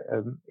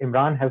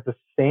Imran has the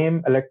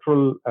same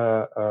electoral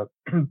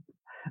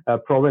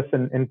prowess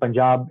in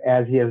Punjab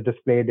as he has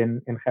displayed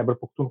in Khyber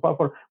Pakhtunkhwa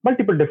for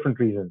multiple different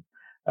reasons.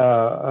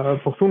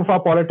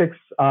 Pakhtunkhwa politics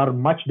are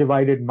much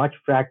divided, much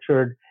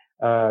fractured.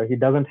 He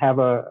doesn't have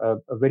a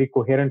very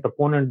coherent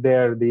opponent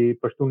there. The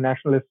Pashtun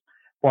nationalist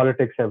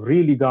politics have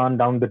really gone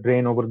down the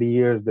drain over the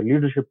years. The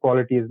leadership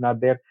quality is not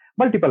there.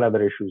 Multiple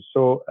other issues.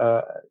 So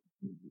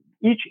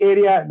each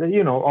area,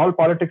 all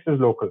politics is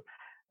local.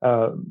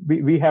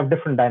 We have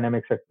different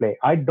dynamics at play.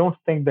 I don't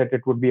think that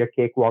it would be a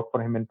cakewalk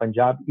for him in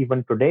Punjab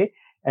even today.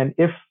 And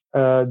if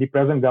the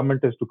present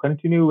government is to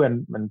continue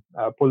and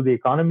pull the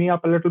economy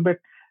up a little bit,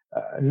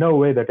 no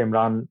way that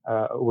Imran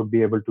would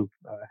be able to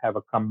have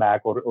a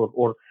comeback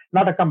or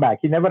not a comeback.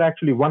 He never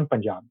actually won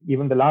Punjab.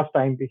 Even the last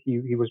time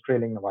he was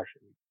trailing Nawaz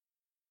Sharif.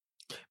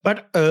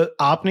 But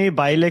आपने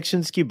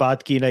by-elections की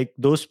बात की, like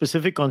those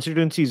specific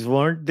constituencies,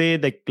 weren't they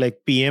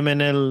like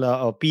PMNL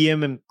or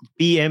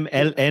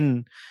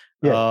PMLN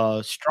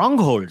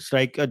strongholds?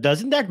 Like,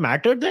 doesn't that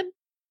matter then?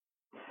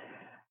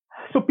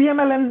 So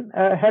PMLN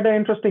had an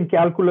interesting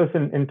calculus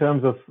in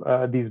terms of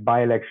these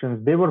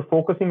by-elections. They were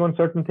focusing on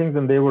certain things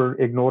and they were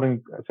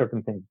ignoring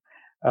certain things.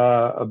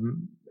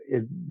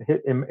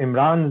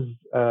 Imran's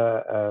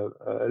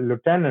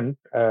lieutenant,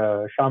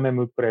 Shah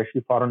Mahmood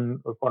Qureshi,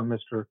 foreign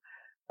minister,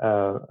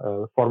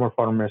 former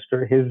foreign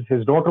minister,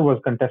 his daughter was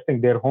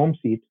contesting their home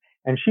seat,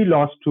 and she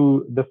lost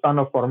to the son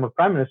of former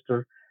Prime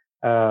Minister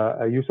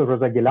Yusuf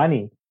Raza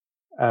Gilani,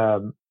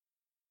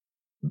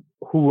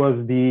 who was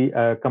the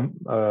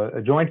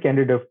joint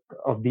candidate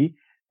of the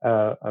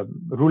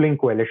ruling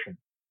coalition.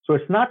 So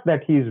it's not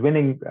that he's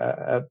winning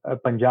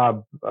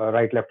Punjab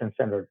right, left, and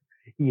center.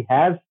 He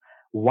has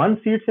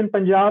won seats in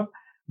Punjab,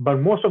 but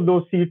most of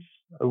those seats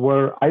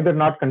were either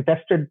not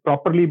contested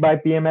properly by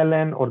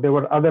PMLN or there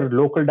were other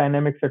local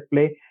dynamics at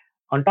play.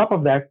 On top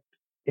of that,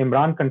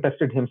 Imran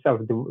contested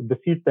himself. The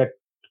seat that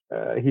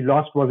he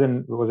lost was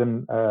in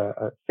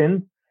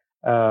Sindh,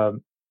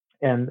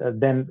 and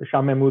then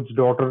Shah Mahmood's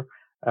daughter,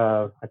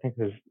 I think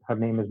her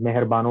name is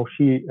Meher Bano.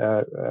 She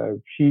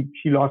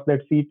lost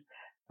that seat.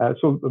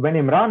 So when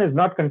Imran is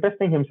not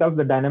contesting himself,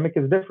 the dynamic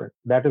is different.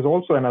 That is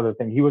also another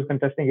thing. He was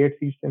contesting 8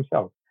 seats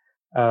himself.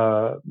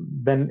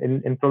 Then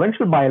in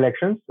provincial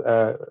by-elections,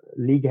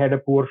 League had a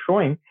poor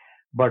showing,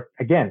 but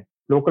again,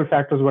 local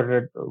factors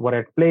were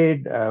at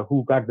play,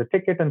 who got the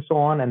ticket and so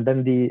on, and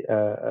then the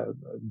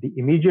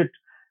immediate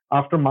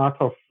aftermath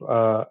of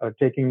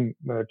taking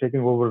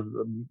over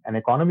an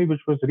economy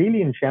which was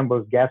really in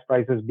shambles, gas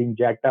prices being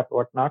jacked up,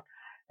 whatnot,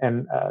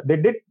 and they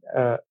did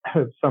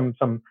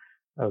some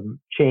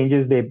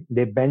changes.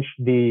 They benched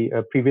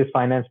the previous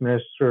finance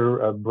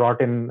minister, brought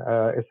in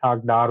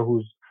Ishaq Dar,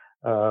 who's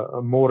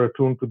more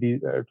attuned to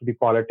the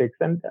politics,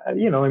 and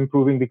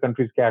improving the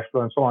country's cash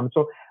flow and so on.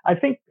 So I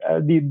think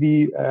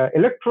the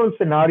electoral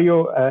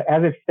scenario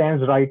as it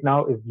stands right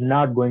now is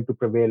not going to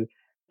prevail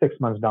 6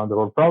 months down the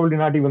road, probably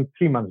not even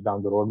 3 months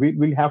down the road.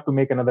 We'll have to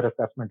make another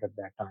assessment at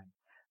that time.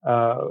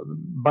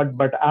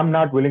 But I'm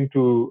not willing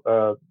to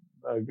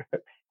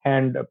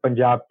hand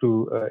Punjab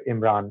to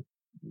Imran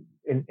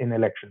in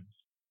elections.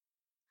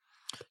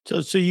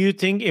 So you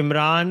think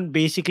Imran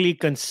basically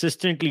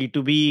consistently,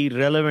 to be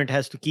relevant,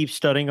 has to keep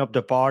stirring up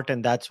the pot,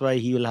 and that's why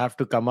he will have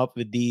to come up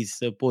with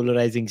these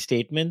polarizing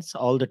statements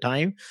all the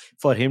time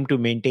for him to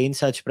maintain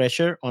such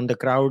pressure on the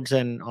crowds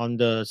and on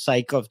the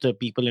psyche of the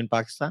people in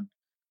Pakistan?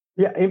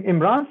 Yeah,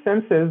 Imran's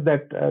sense is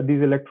that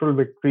these electoral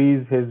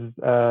victories, his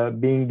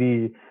being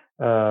the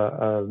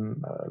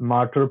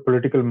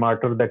political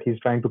martyr that he's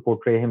trying to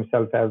portray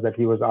himself as, that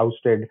he was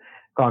ousted,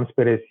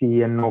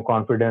 conspiracy and no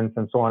confidence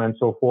and so on and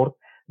so forth,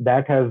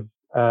 that has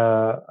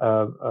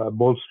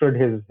bolstered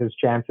his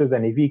chances.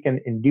 And if he can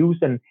induce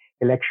an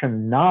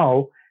election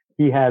now,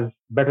 he has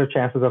better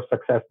chances of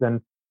success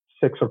than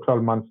 6 or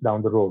 12 months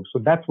down the road. So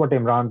that's what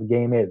Imran's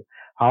game is.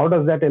 How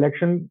does that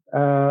election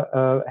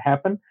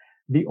happen?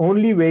 The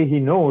only way he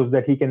knows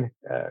that he can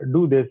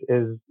do this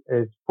is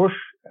push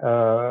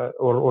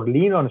or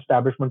lean on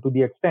establishment to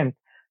the extent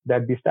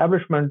that the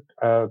establishment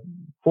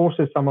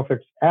forces some of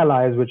its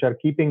allies, which are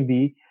keeping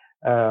the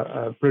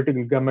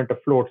political government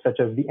afloat, such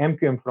as the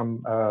MQM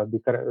from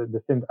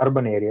the Sindh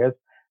urban areas,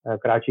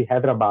 Karachi,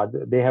 Hyderabad.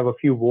 They have a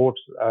few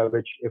votes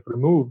which, if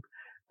removed,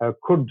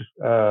 could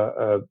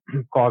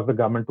cause the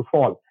government to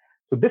fall.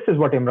 So this is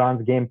what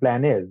Imran's game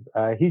plan is.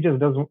 He just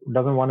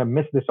doesn't want to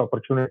miss this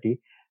opportunity.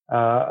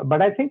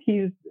 But I think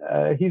he's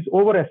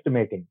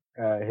overestimating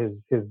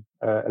his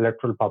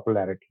electoral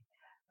popularity.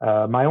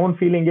 My own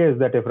feeling is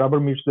that if rubber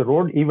meets the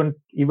road,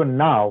 even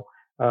now,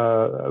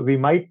 we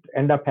might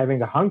end up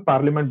having a hung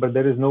parliament, but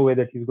there is no way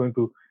that he's going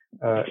to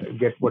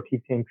get what he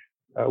thinks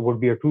would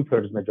be a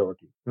 2/3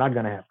 majority. Not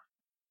going to happen.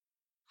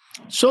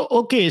 So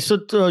okay,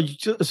 so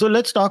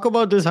let's talk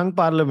about this hung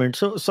parliament.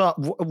 So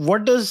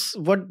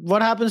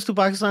what happens to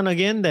Pakistan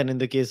again then in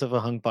the case of a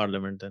hung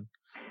parliament then?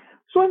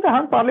 So in the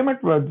hung parliament,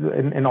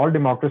 in all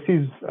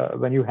democracies,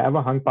 when you have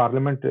a hung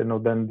parliament,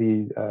 then the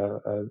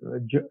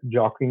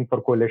jockeying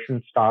for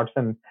coalition starts,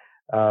 and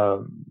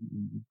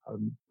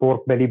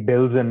pork belly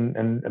bills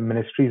and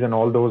ministries and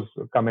all those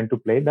come into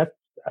play. That's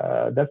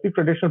the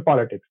traditional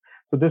politics.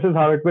 So this is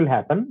how it will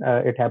happen.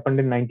 It happened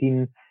in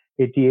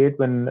 1988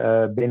 when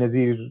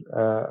Benazir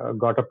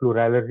got a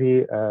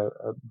plurality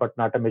but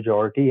not a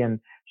majority, and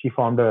she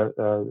formed a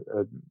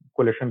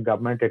coalition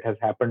government. It has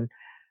happened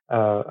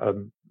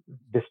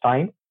this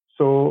time.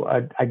 So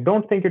I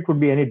don't think it would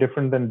be any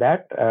different than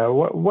that.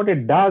 What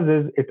it does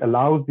is it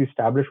allows the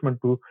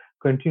establishment to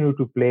continue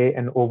to play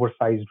an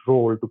oversized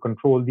role to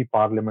control the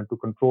parliament, to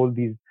control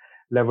these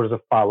levers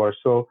of power.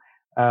 So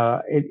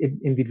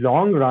in the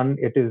long run,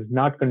 it is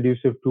not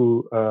conducive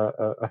to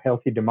a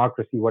healthy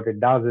democracy. What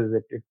it does is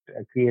it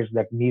creates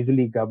that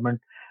measly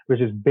government, which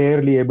is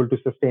barely able to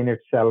sustain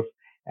itself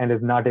and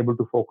is not able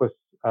to focus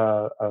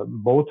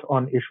both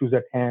on issues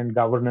at hand,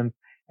 governance,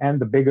 and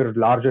the bigger,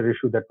 larger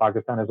issue that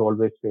Pakistan has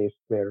always faced,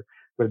 where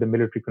the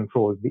military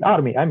controls the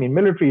army. I mean,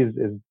 military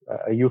is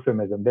a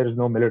euphemism. There is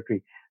no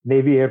military.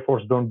 Navy, Air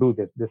Force don't do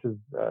this. This is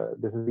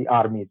the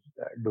army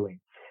doing.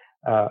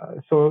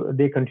 So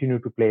they continue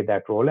to play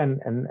that role,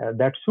 and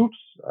that suits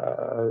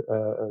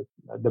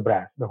the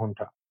brass, the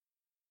junta.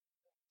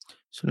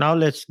 So now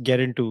let's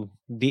get into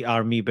the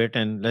army bit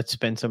and let's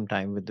spend some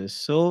time with this.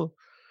 So,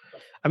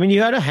 I mean,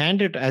 you had to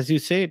hand it, as you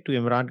say, to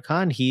Imran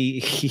Khan.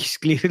 He's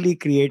clearly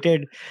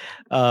created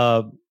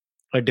a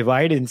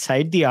divide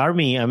inside the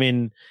army. I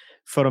mean,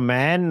 for a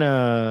man,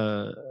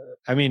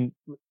 I mean,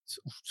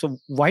 so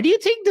why do you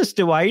think this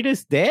divide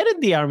is there in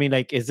the army?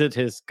 Like, is it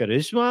his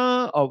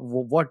charisma, or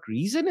what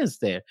reason is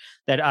there?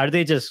 That are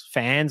they just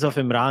fans of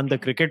Imran, the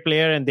cricket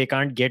player, and they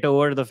can't get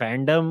over the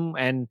fandom,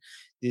 and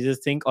they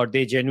just think, or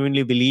they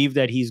genuinely believe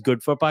that he's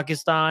good for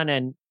Pakistan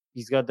and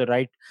he's got the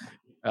right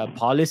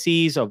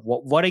policies, or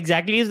what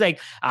exactly is like?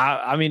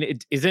 I mean,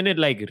 isn't it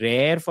like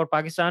rare for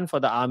Pakistan, for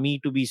the army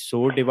to be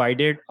so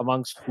divided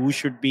amongst who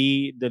should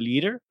be the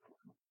leader?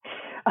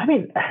 I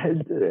mean,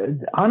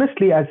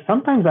 honestly,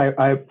 sometimes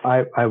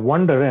I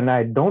wonder, and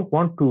I don't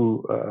want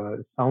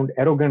to sound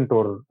arrogant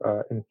or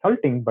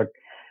insulting, but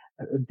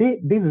they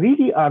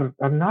really are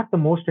not the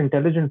most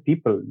intelligent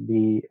people,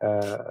 the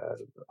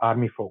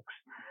army folks.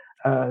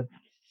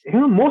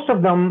 Most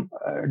of them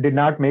did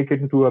not make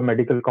it into a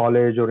medical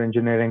college or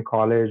engineering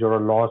college or a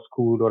law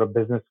school or a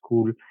business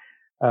school.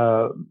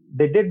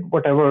 They did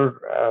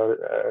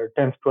whatever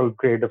 10th, 12th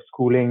grade of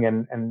schooling,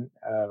 and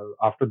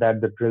after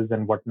that the drills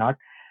and whatnot.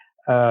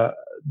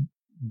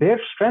 Their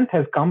strength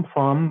has come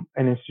from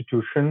an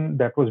institution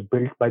that was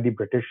built by the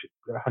British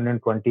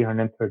 120,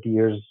 130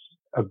 years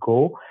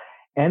ago,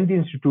 and the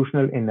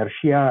institutional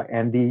inertia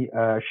and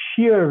the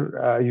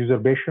sheer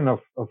usurpation of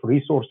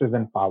resources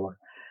and power.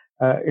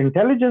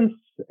 Intelligence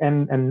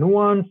and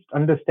nuanced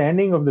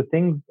understanding of the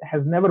things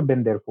has never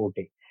been their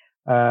forte.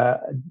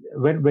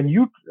 When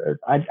you,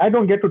 I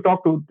don't get to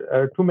talk to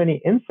too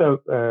many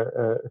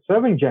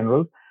serving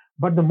generals,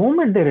 but the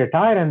moment they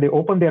retire and they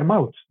open their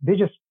mouths, they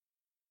just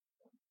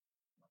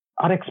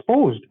are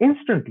exposed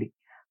instantly.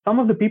 Some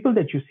of the people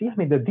that you see, I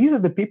mean, these are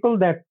the people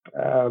that,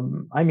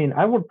 I mean,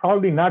 I would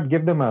probably not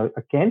give them a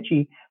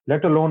Kenchi,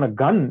 let alone a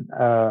gun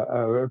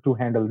to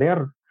handle.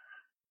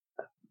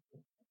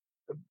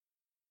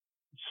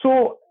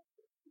 So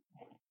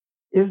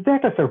is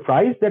that a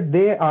surprise that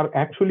they are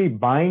actually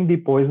buying the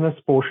poisonous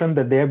potion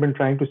that they have been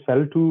trying to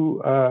sell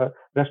to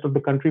rest of the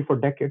country for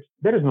decades?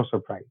 There is no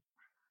surprise.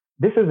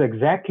 This is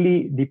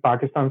exactly the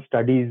Pakistan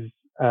studies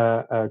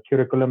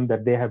curriculum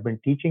that they have been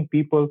teaching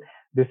people.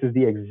 This is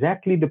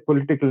exactly the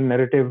political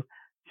narrative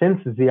since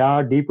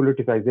Zia,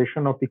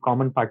 depoliticization of the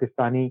common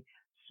Pakistani,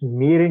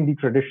 smearing the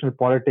traditional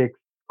politics,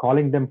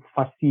 calling them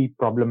fussy,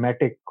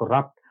 problematic,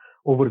 corrupt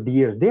over the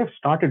years. They have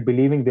started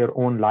believing their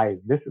own lies.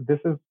 This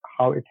is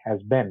how it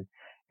has been.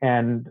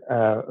 And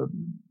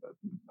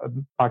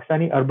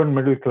Pakistani urban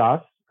middle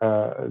class,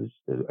 a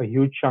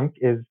huge chunk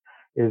is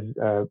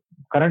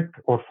current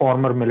or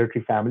former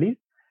military families,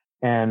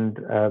 and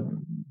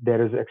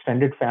there is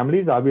extended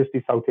families.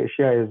 Obviously, South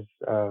Asia is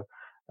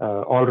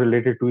all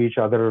related to each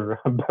other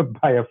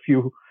by a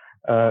few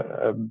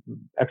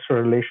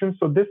extra relations.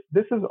 So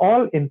this is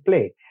all in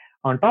play.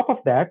 On top of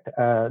that,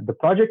 the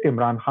Project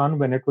Imran Khan,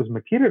 when it was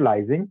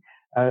materializing,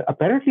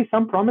 apparently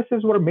some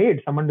promises were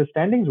made, some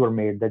understandings were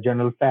made. The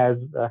General Faz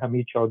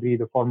Hamid Chaudhry,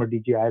 the former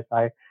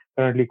DGISI,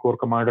 currently Corps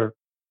Commander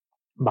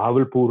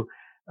Bahawalpur,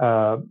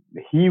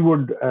 he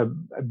would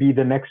be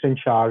the next in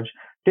charge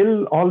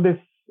till all this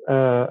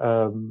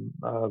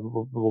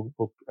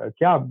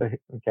क्या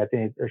कहते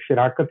हैं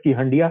शराकत की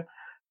हंडिया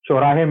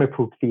चौराहे में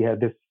फूटती है.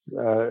 This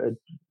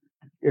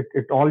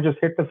it all just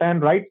hit the fan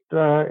right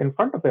in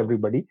front of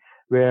everybody,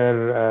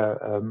 where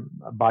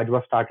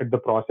Bajwa started the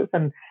process,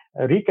 and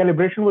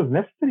recalibration was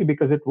necessary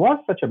because it was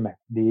such a mess.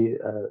 The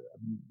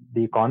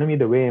economy,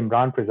 the way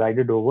Imran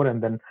presided over,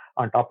 and then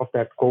on top of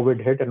that,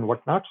 COVID hit and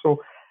whatnot.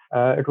 So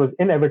it was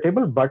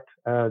inevitable, but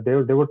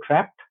they were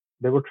trapped.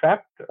 They were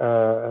trapped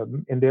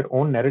in their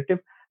own narrative.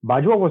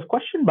 Bajwa was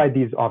questioned by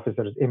these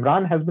officers.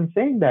 Imran has been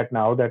saying that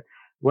now, that,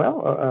 well,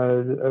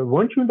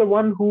 weren't you the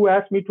one who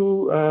asked me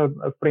to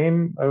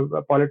frame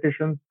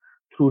politicians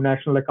through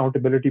National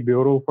Accountability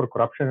Bureau for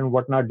corruption and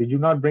whatnot? Did you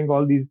not bring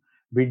all these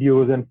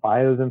videos and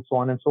files and so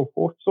on and so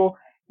forth? So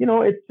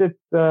it's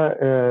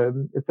a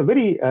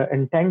very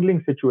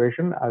entangling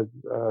situation. As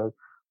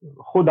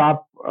खुद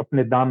आप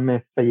अपने दाम में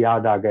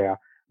सयाद आ गया.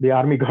 The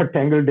army got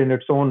tangled in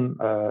its own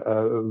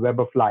web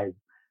of lies.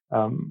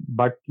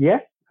 But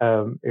yes,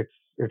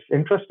 it's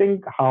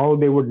interesting how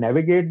they would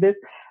navigate this.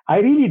 I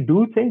really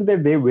do think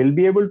that they will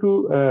be able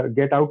to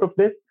get out of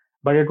this,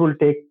 but it will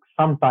take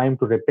some time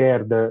to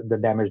repair the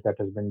damage that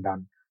has been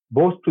done,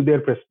 both to their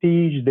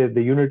prestige,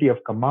 the unity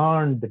of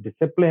command, the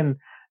discipline,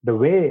 the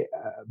way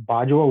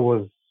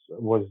Bajwa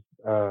was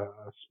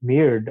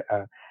smeared.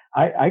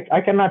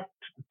 I cannot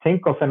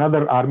think of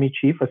another army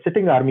chief, a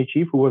sitting army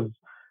chief who was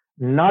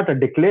not a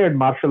declared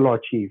martial law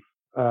chief,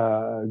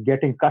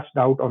 getting cussed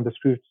out on the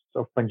streets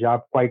of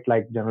Punjab quite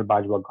like General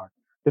Bajwa got.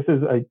 This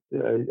is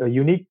a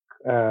unique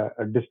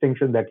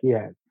distinction that he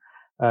has.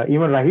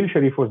 Even Rahil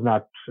Sharif was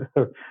not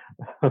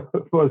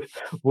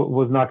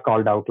was not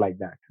called out like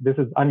that. This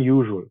is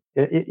unusual.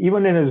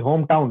 Even in his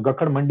hometown,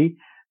 Gakkad Mandi,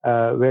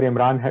 where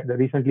Imran had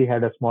recently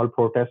had a small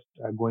protest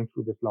going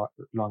through this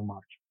long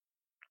march.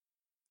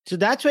 So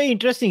that's very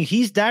interesting.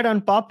 He's that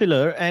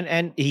unpopular,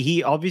 and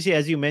he obviously,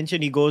 as you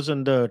mentioned, he goes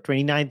on the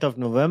 29th of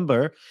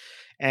November,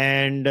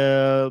 and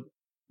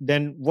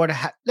then what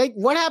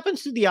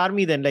happens to the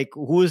army then? Like,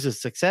 who is his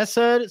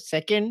successor,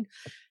 second?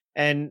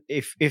 And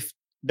if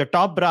the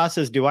top brass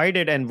is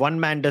divided and one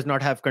man does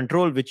not have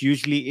control, which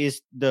usually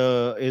is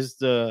the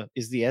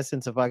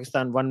essence of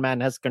Pakistan, one man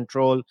has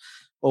control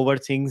over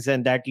things,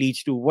 and that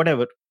leads to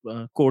whatever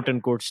quote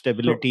unquote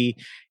stability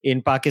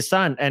in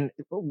Pakistan. And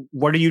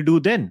what do you do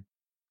then?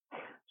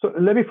 So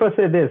let me first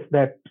say this,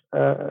 that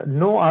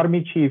no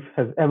army chief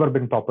has ever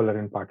been popular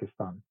in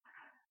Pakistan,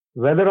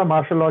 whether a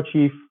martial law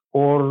chief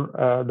or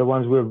the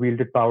ones who have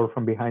wielded power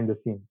from behind the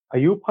scenes.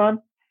 Ayub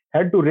Khan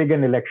had to rig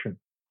an election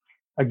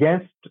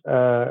against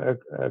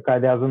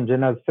Quaid-e-Azam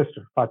Jinnah's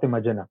sister, Fatima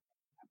Jinnah.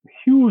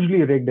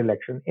 Hugely rigged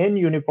election in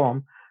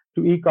uniform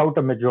to eke out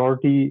a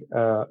majority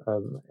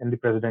in the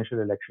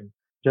presidential election.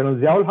 General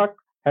Ziaul Haq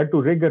had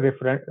to rig a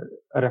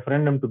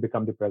referendum to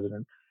become the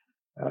president.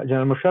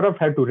 General Musharraf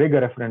had to rig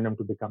a referendum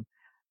to become.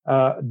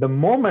 The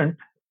moment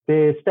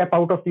they step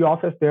out of the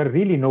office, they are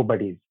really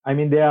nobodies. I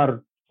mean, they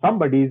are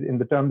somebodies in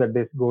the term that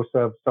they go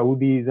serve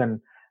Saudis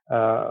and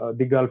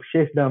the Gulf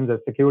sheikdoms as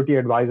security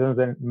advisors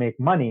and make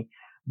money.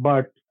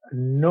 But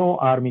no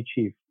army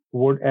chief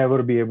would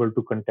ever be able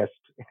to contest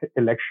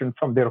election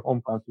from their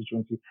home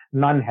constituency.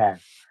 None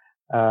have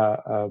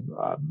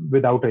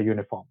without a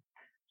uniform.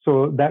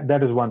 So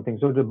that is one thing.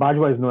 So the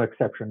Bajwa is no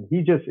exception.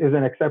 He just is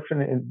an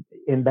exception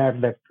in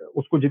that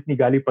usko jitni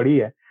gali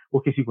padi hai,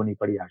 wo kisi ko nahi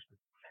padi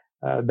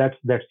aaj tak.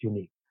 That's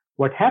unique.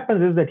 What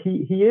happens is that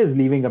he is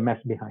leaving a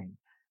mess behind.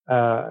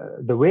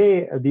 The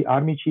way the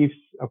army chief's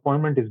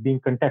appointment is being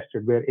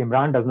contested, where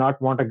Imran does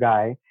not want a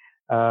guy,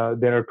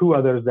 there are two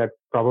others that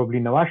probably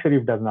Nawaz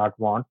Sharif does not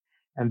want,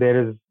 and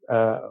there is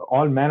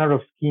all manner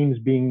of schemes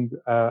being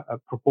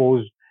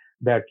proposed,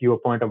 that you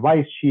appoint a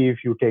vice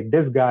chief, you take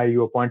this guy,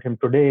 you appoint him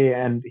today,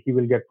 and he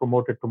will get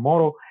promoted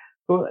tomorrow.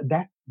 So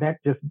that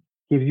just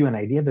gives you an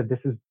idea that this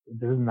is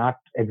not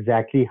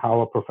exactly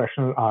how a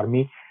professional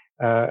army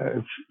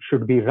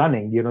should be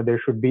running. There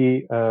should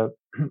be a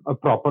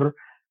proper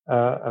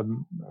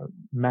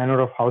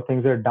manner of how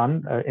things are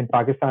done. In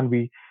Pakistan,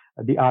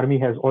 the army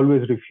has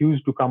always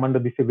refused to come under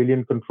the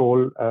civilian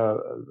control.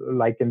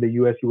 Like in the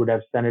US, you would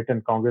have Senate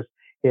and Congress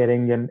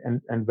hearing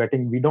and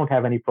vetting. We don't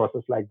have any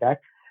process like that.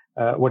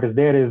 What is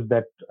there is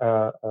that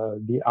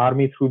the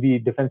army through the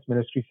defense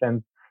ministry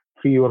sends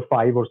 3 or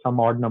 5 or some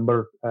odd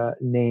number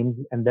names,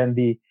 and then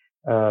the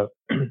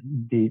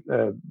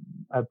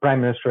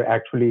prime minister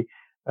actually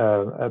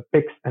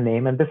picks a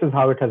name, and this is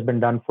how it has been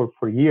done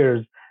for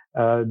years.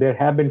 There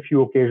have been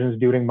few occasions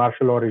during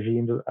martial law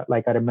regimes,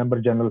 like I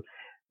remember General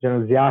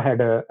Zia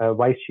had a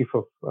vice chief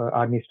of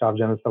army staff,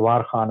 General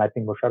Sawar Khan. I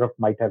think Musharraf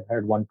might have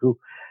had one too.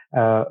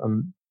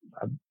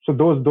 So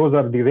those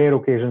are the rare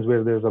occasions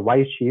where there's a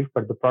vice chief,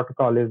 but the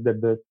protocol is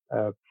that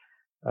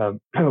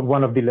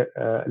one of the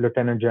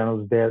lieutenant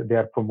generals they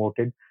are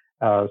promoted,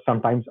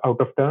 sometimes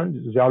out of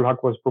turn. Ziaul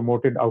Haq was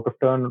promoted out of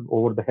turn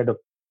over the head of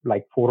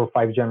like 4 or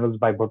 5 generals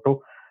by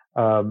Bhutto.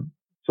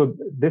 So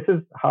this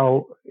is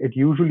how it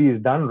usually is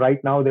done.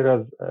 Right now there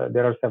are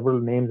several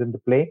names in the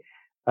play.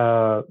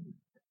 From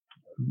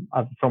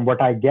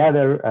what I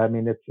gather, I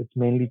mean it's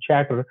mainly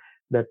chatter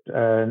that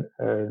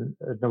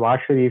Nawaz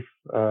Sharif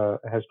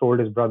has told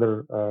his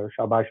brother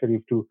Shahbaz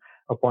Sharif to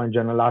appoint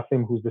General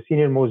Asim, who's the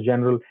senior most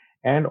general,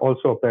 and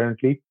also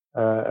apparently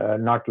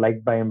not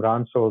liked by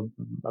Imran. So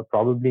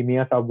probably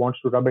Mia Saab wants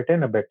to rub it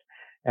in a bit,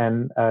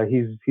 and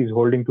he's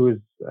holding to his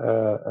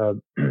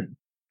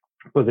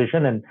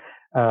position. And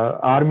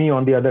army,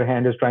 on the other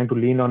hand, is trying to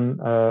lean on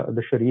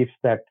the Sharifs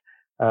that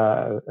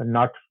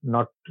not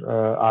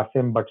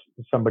Asim but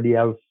somebody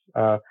else.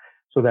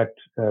 So that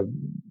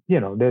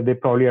they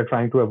probably are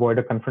trying to avoid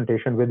a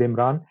confrontation with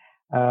Imran,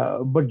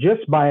 but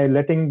just by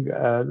letting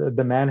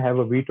the man have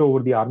a veto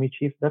over the army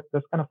chief, that's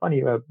kind of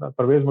funny.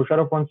 Pervez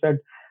Musharraf once said,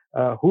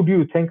 who do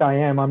you think I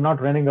am? I'm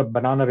not running a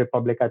banana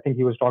republic. I think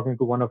he was talking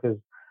to one of his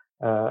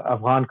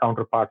Afghan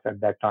counterparts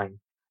at that time.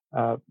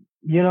 The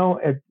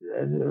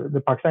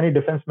Pakistani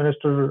Defense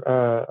Minister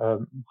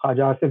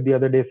Khaja Asif the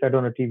other day said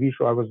on a TV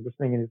show, I was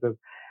listening, and he says,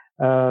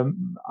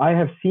 I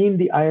have seen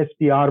the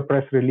ISPR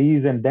press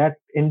release, and that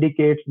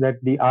indicates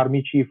that the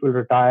army chief will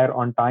retire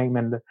on time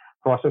and the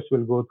process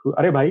will go through.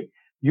 Arey bhai,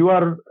 you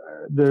are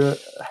the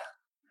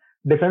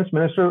defense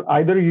minister.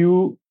 Either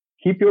you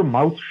keep your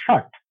mouth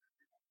shut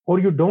or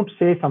you don't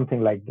say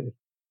something like this.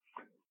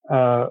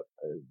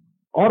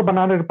 और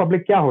बनाना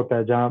Republic क्या होता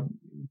है जहां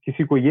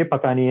किसी को ये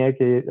पता नहीं है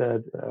कि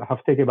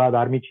हफ्ते के बाद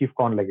आर्मी चीफ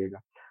कौन लगेगा.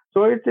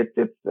 So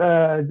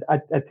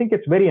I think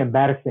it's very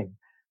embarrassing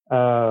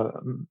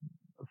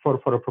for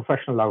a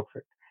professional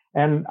outfit.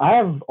 And I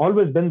have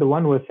always been the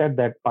one who has said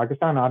that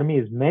Pakistan Army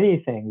is many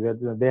things.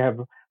 That they have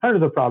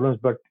hundreds of problems,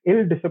 but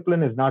ill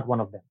discipline is not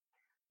one of them.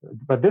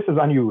 But this is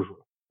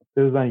unusual.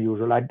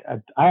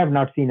 I have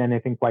not seen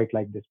anything quite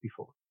like this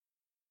before.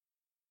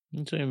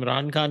 तो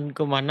इमरान खान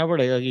को मानना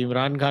पड़ेगा कि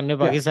इमरान खान ने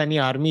Pakistani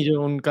army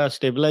जो उनका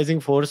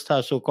stabilising force था,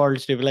 so called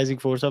stabilising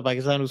force of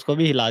Pakistan, उसको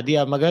भी हिला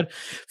दिया. मगर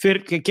फिर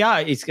क्या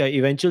इसका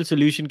इवेंचुअल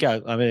सॉल्यूशन क्या?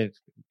 I mean,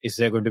 is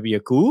there going to be a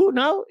coup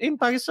now in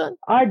Pakistan?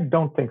 I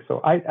don't think so.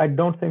 I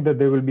don't think that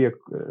there will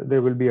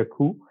be a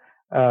coup.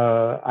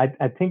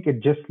 I think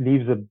it just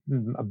leaves a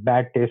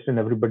bad taste in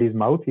everybody's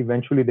mouth.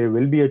 Eventually, there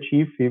will be a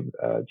chief.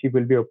 Chief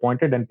will be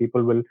appointed, and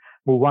people will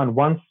move on.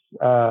 Once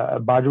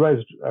Bajwa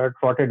is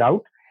trotted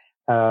out,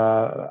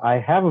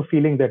 I have a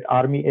feeling that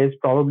army is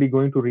probably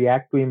going to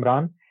react to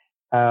Imran.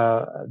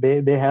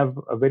 They have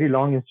a very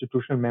long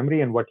institutional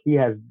memory, and what he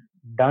has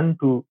done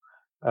to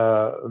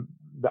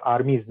the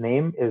army's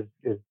name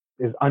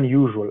is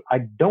unusual. I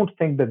don't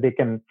think that they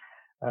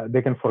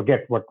can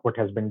forget what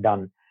has been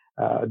done.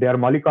 They are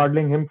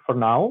mollycoddling him for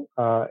now,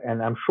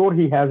 and I'm sure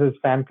he has his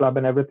fan club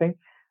and everything.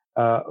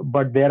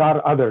 But there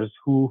are others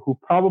who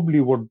probably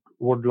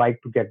would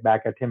like to get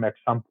back at him at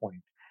some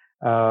point.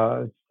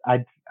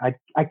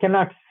 I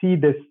cannot see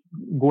this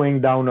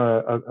going down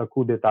a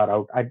coup d'etat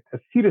route. I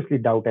seriously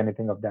doubt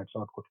anything of that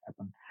sort could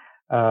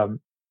happen.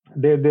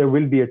 There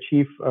will be a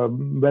chief,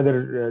 whether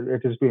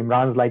it is to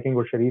Imran's liking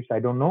or Sharif's, I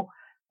don't know,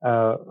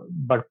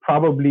 but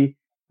probably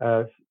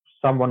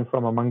someone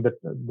from among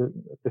the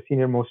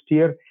senior most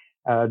tier.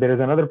 There is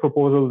another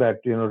proposal that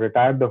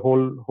retire the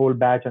whole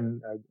batch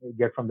and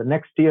get from the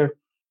next tier.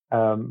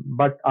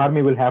 But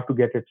army will have to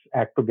get its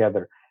act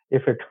together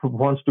if it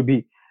wants to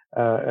be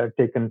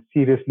taken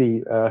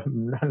seriously,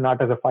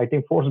 not as a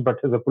fighting force but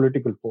as a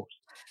political force.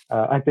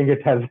 I think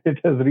it has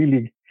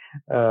really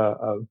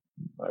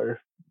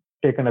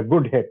taken a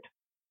good hit.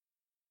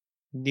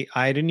 The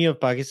irony of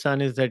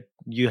Pakistan is that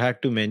you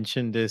had to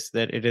mention this,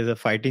 that it is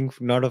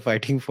not a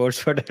fighting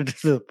force, but it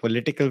is a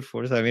political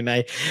force. I mean,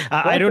 I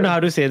don't know how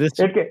to say this.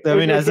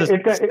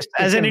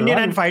 As an Indian,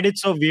 I find it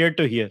so weird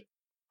to hear.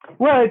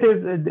 Well,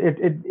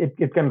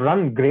 it can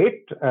run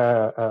great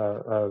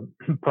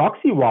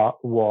proxy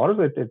wars.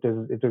 It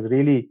is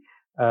really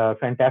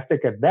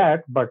fantastic at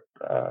that. But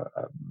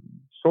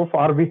so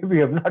far, we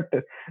have not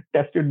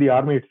tested the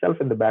army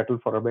itself in the battle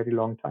for a very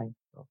long time.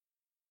 So.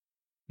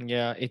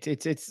 Yeah,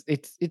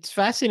 it's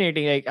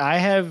fascinating. Like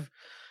I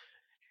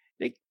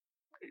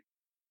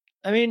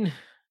mean,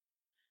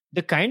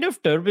 the kind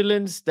of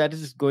turbulence that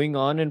is going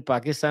on in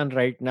Pakistan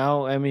right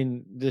now, I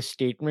mean, the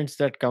statements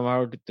that come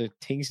out, the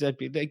things that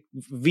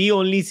we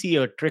only see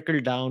a trickle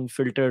down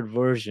filtered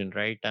version,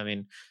 right? I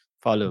mean,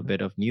 follow a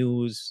bit of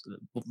news,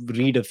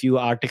 read a few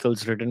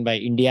articles written by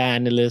India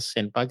analysts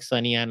and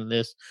Pakistani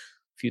analysts,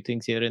 few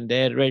things here and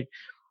there, right?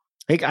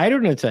 Like, I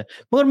don't know, sir.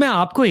 मगर मैं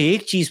आपको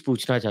एक चीज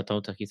पूछना चाहता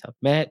हूँ तकी साहब.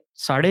 मैं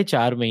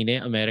 4.5 महीने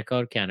अमेरिका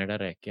और कनाडा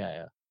रह के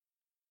आया.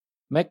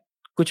 मैं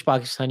कुछ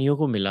पाकिस्तानियों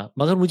को मिला,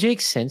 मगर मुझे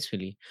एक सेंस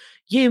मिली.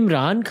 ये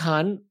Imran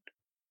Khan,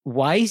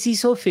 why is he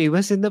so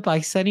famous in the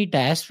Pakistani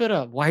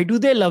diaspora? Why do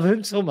they love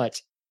him so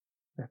much?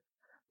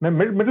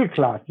 Middle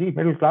class.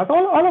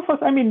 All of us.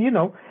 I mean,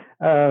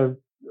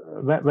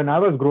 when I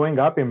was growing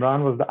up,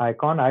 Imran was the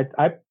icon.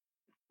 I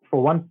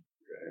for one,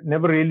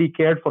 never really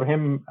cared for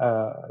him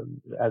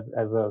as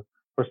a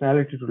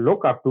personality to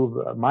look up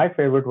to. My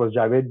favorite was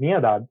Javed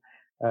Miandad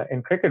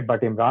in cricket,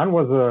 but Imran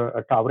was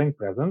a towering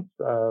presence.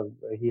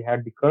 He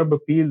had the curb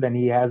appeal, then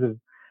he has his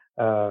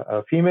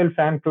female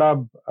fan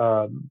club.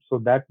 So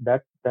that's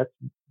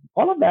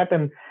all of that.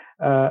 And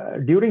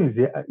during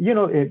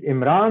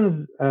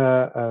Imran's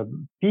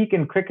peak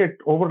in cricket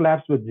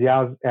overlaps with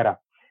Zia's era.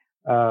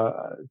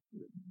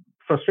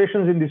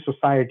 Frustrations in the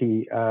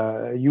society.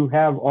 You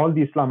have all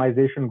the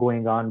Islamization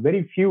going on.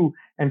 Very few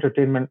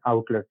entertainment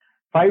outlets.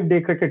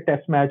 5-day cricket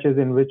test matches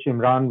in which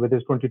Imran, with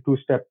his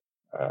 22-step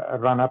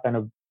run up and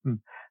a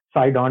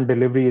side-on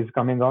delivery, is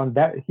coming on.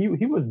 That he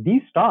was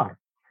the star.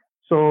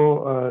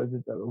 So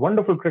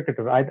wonderful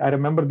cricketer. I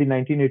remember the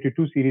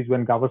 1982 series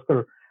when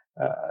Gavaskar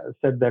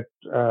said that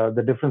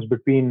the difference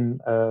between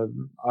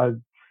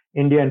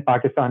India and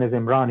Pakistan is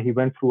Imran. He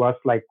went through us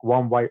like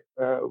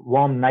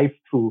warm knife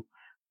through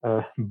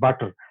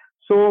butter.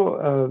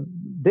 So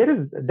there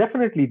is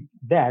definitely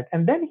that.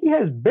 And then he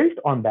has built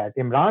on that.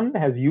 Imran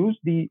has used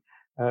the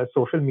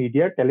social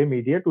media,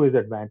 telemedia to his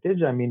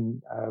advantage. I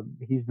mean,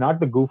 he's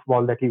not the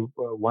goofball that he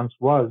once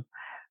was.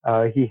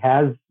 He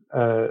has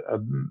a,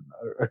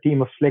 a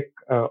team of slick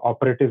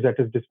operatives at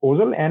his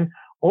disposal. And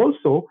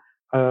also,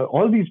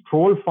 all these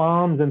troll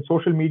farms and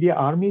social media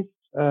armies,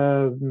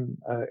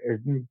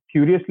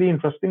 curiously,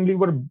 interestingly,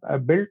 were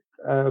built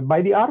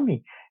by the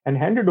army and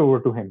handed over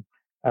to him.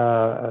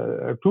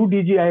 Two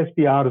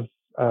DGISPRs,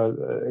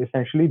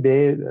 essentially,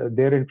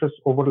 their interests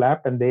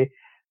overlapped, and they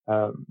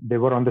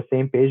were on the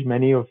same page.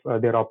 Many of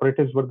their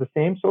operatives were the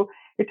same. So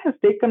it has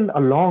taken a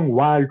long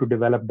while to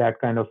develop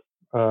that kind of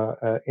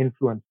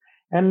influence.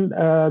 And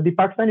the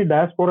Pakistani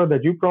diaspora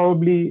that you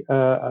probably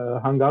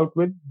hung out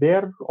with,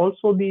 they're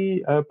also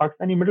the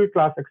Pakistani middle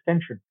class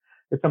extension.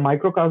 It's a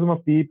microcosm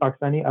of the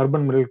Pakistani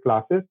urban middle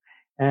classes.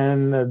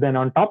 And then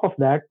on top of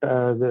that,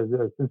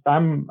 since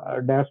I'm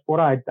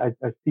diaspora, I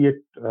see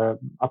it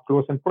up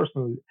close and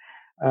personal.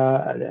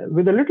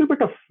 With a little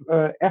bit of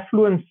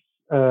affluence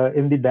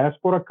in the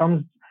diaspora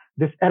comes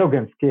this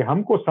arrogance कि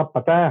हमको सब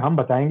पता है, हम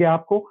बताएंगे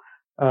आपको,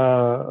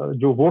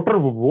 जो voter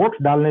vote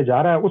डालने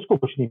जा रहा है उसको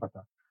कुछ नहीं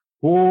पता.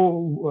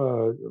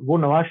 वो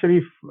नवाज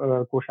शरीफ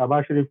को,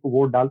 शहबाज शरीफ को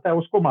वोट डालता है,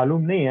 उसको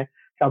मालूम नहीं है.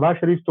 शहबाज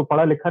शरीफ तो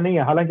पढ़ा लिखा नहीं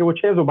है, हालांकि वो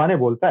 6 जुबानें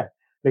बोलता है,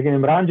 लेकिन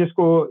इमरान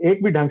जिसको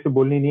एक भी ढंग से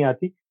बोलनी नहीं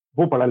आती,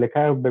 वो पढ़ा लिखा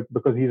है,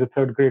 because he's a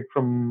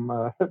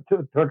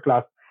third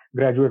class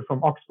graduate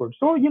from Oxford.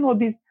 So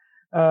these,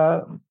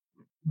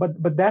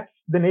 but that's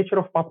the nature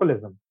of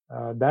populism.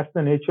 That's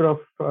the nature of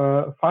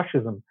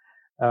fascism.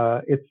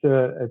 It's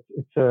a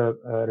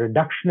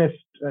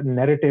reductionist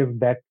narrative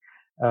that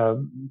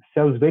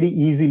sells very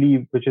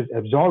easily, which is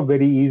absorbed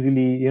very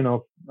easily.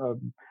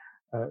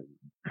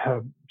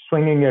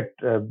 Swinging at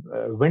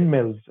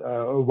windmills.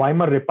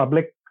 Weimar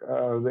Republic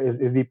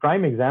is the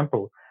prime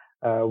example.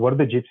 Were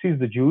the Gypsies,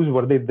 the Jews,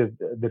 were they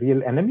the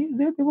real enemies?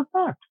 They were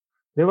not.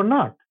 They were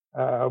not.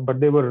 But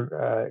they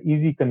were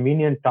easy,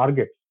 convenient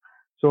targets.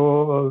 So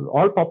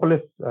all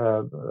populists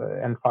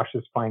and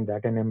fascists find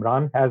that, and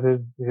Imran has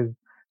his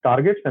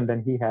targets, and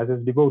then he has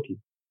his devotees.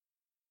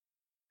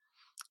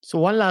 So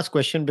one last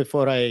question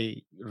before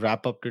I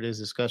wrap up today's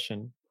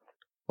discussion.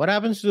 What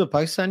happens to the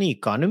Pakistani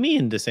economy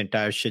in this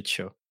entire shit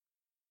show?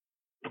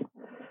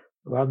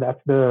 Well,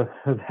 that's the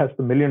 $1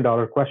 million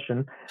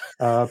question.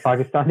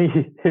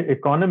 Pakistani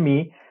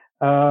economy.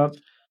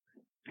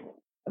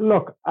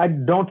 Look, I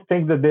don't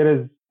think that there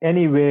is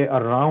any way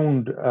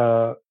around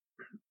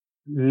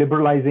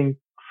liberalizing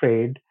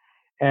trade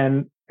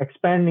and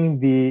expanding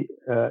the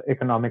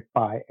economic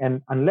pie.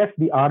 And unless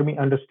the army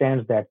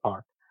understands that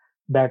part,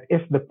 that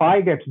if the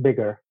pie gets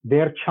bigger,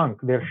 their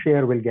chunk, their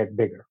share will get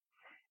bigger.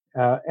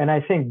 And I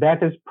think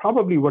that is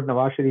probably what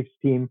Nawaz Sharif's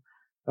team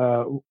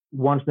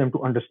wants them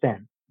to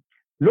understand.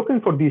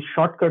 Looking for these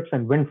shortcuts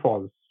and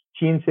windfalls,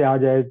 China se aa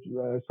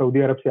jaye,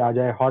 Saudi Arab se aa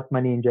jaye, hot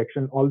money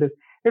injection, all this,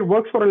 it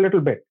works for a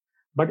little bit,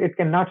 but it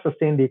cannot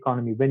sustain the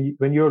economy.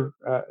 When your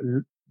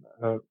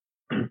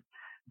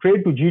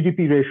trade to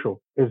GDP ratio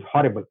is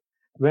horrible,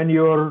 when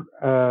your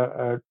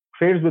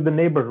trades with the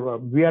neighbor,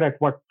 we are at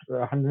what,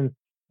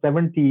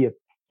 170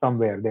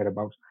 somewhere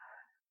thereabouts,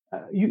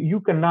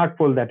 you cannot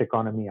pull that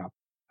economy up.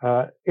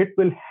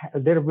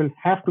 There will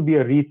have to be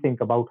a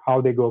rethink about how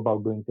they go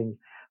about doing things.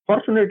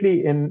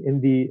 Fortunately, in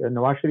the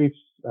Nawaz Sharif's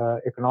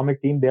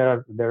economic team,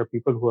 there are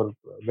people who are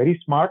very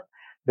smart.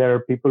 There are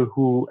people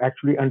who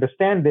actually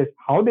understand this,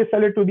 how they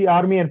sell it to the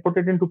army and put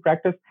it into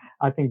practice.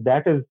 I think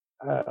that is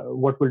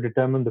what will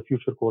determine the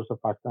future course of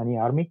Pakistani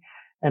army.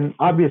 And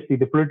obviously,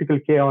 the political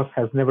chaos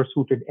has never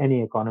suited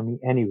any economy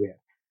anywhere.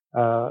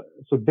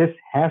 So this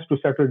has to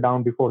settle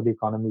down before the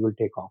economy will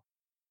take off.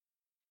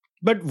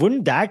 But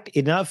wouldn't that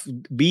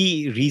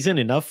be reason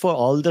enough for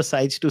all the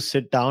sides to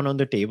sit down on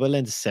the table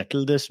and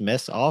settle this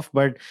mess off?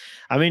 But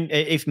I mean,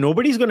 if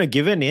nobody's going to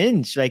give an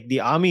inch, like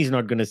the army is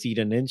not going to cede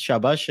an inch,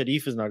 Shahbaz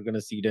Sharif is not going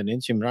to cede an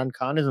inch, Imran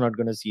Khan is not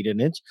going to cede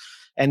an inch,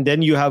 and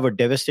then you have a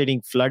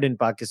devastating flood in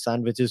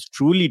Pakistan, which is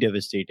truly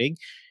devastating.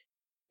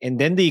 And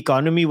then the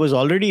economy was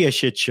already a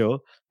shit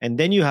show, and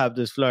then you have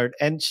this flood,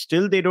 and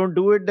still they don't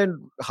do it. Then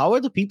how are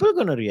the people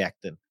going to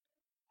react then?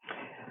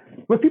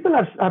 Well, people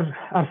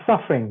are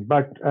suffering,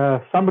 but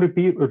some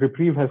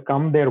reprieve has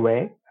come their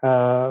way.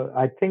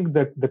 I think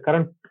that the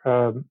current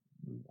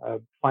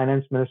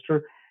finance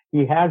minister,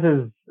 he has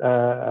his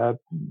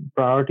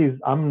priorities.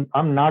 I'm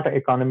not an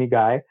economy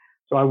guy,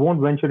 so I won't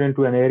venture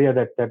into an area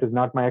that is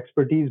not my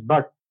expertise.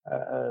 But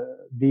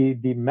the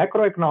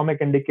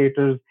macroeconomic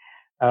indicators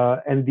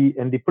and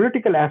the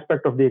political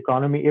aspect of the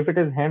economy, if it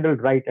is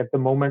handled right at the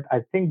moment,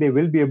 I think they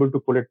will be able to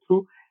pull it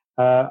through.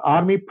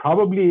 Army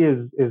probably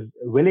is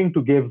willing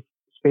to give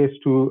space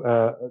to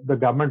the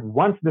government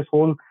once this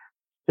whole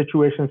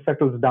situation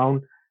settles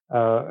down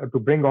to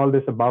bring all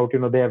this about.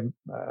 They have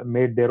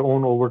made their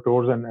own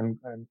overtures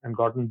and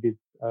gotten these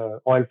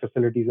oil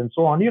facilities and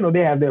so on.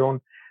 They have their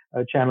own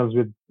channels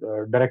with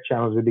direct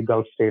channels with the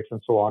Gulf states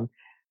and so on.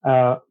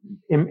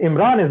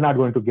 Imran is not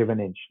going to give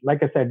an inch.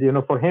 Like I said,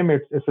 for him,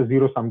 it's a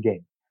zero-sum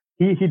game.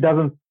 He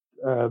doesn't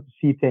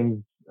see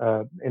things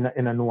in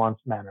a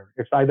nuanced manner.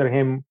 It's either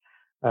him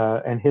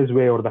and his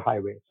way or the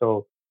highway.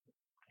 So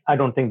I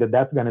don't think that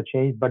that's going to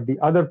change, but the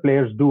other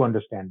players do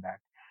understand that.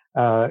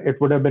 It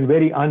would have been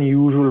very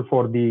unusual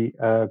for the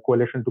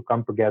coalition to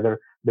come together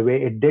the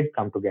way it did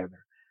come together,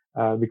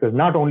 because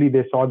not only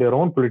they saw their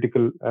own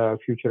political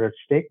future at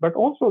stake, but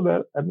also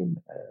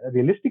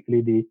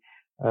realistically, the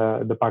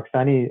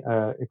Pakistani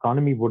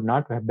economy would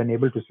not have been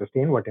able to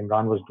sustain what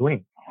Imran was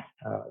doing.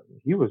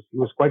 He was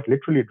quite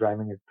literally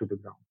driving it to the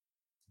ground.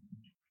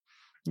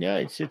 Yeah,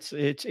 it's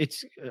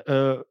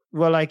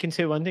well, I can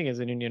say one thing as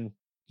an Indian.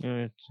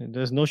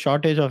 There's no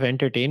shortage of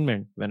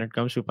entertainment when it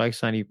comes to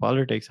Pakistani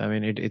politics. I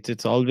mean,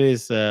 it's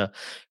always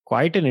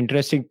quite an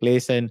interesting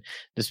place, and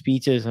the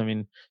speeches. I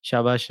mean,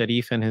 Shahbaz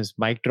Sharif and his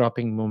mic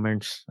dropping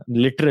moments.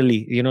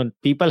 Literally,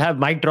 people have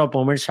mic drop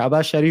moments.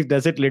 Shahbaz Sharif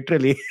does it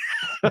literally.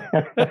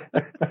 Yeah,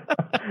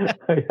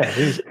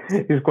 he's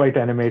quite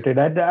animated.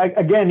 And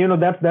again,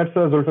 that's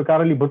a Zulfikar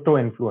Ali Bhutto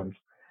influence.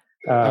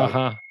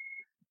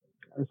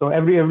 So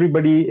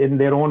everybody in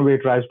their own way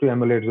tries to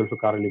emulate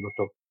Zulfikar Ali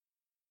Bhutto.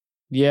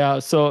 Yeah,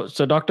 so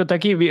Dr.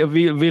 Taki,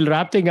 we'll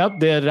wrap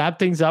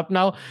things up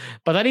now.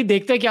 पता नहीं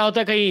देखते क्या होता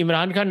है कहीं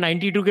इमरान खान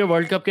 92 के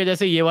world cup के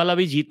जैसे ये वाला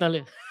भी जीत ना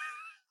ले.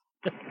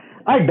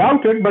 I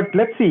doubt it, but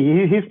let's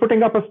see. He's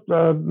putting up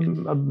a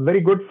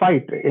very good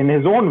fight in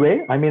his own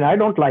way. I mean, I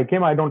don't like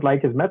him. I don't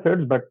like his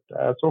methods, but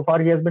so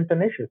far he has been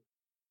tenacious.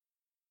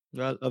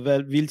 Well,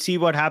 we'll see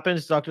what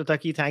happens, Dr.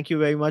 Taki. Thank you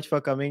very much for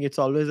coming. It's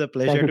always a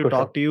pleasure to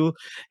talk to you.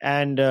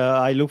 And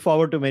I look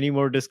forward to many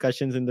more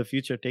discussions in the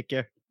future. Take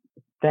care.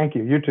 Thank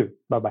you. You too.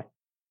 Bye-bye.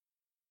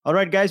 All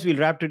right, guys, we'll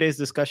wrap today's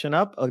discussion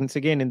up. Once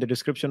again, in the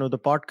description of the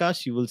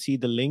podcast, you will see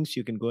the links.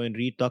 You can go and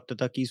read Dr.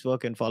 Taki's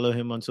work and follow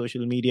him on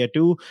social media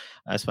too.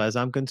 As far as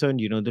I'm concerned,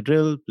 you know the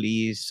drill.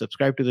 Please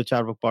subscribe to the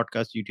Charvak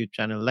Podcast YouTube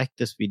channel, like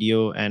this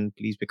video, and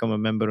please become a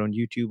member on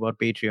YouTube or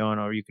Patreon,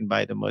 or you can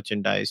buy the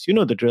merchandise. You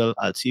know the drill.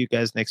 I'll see you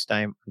guys next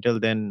time. Until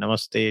then,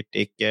 namaste.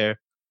 Take care.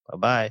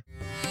 Bye-bye.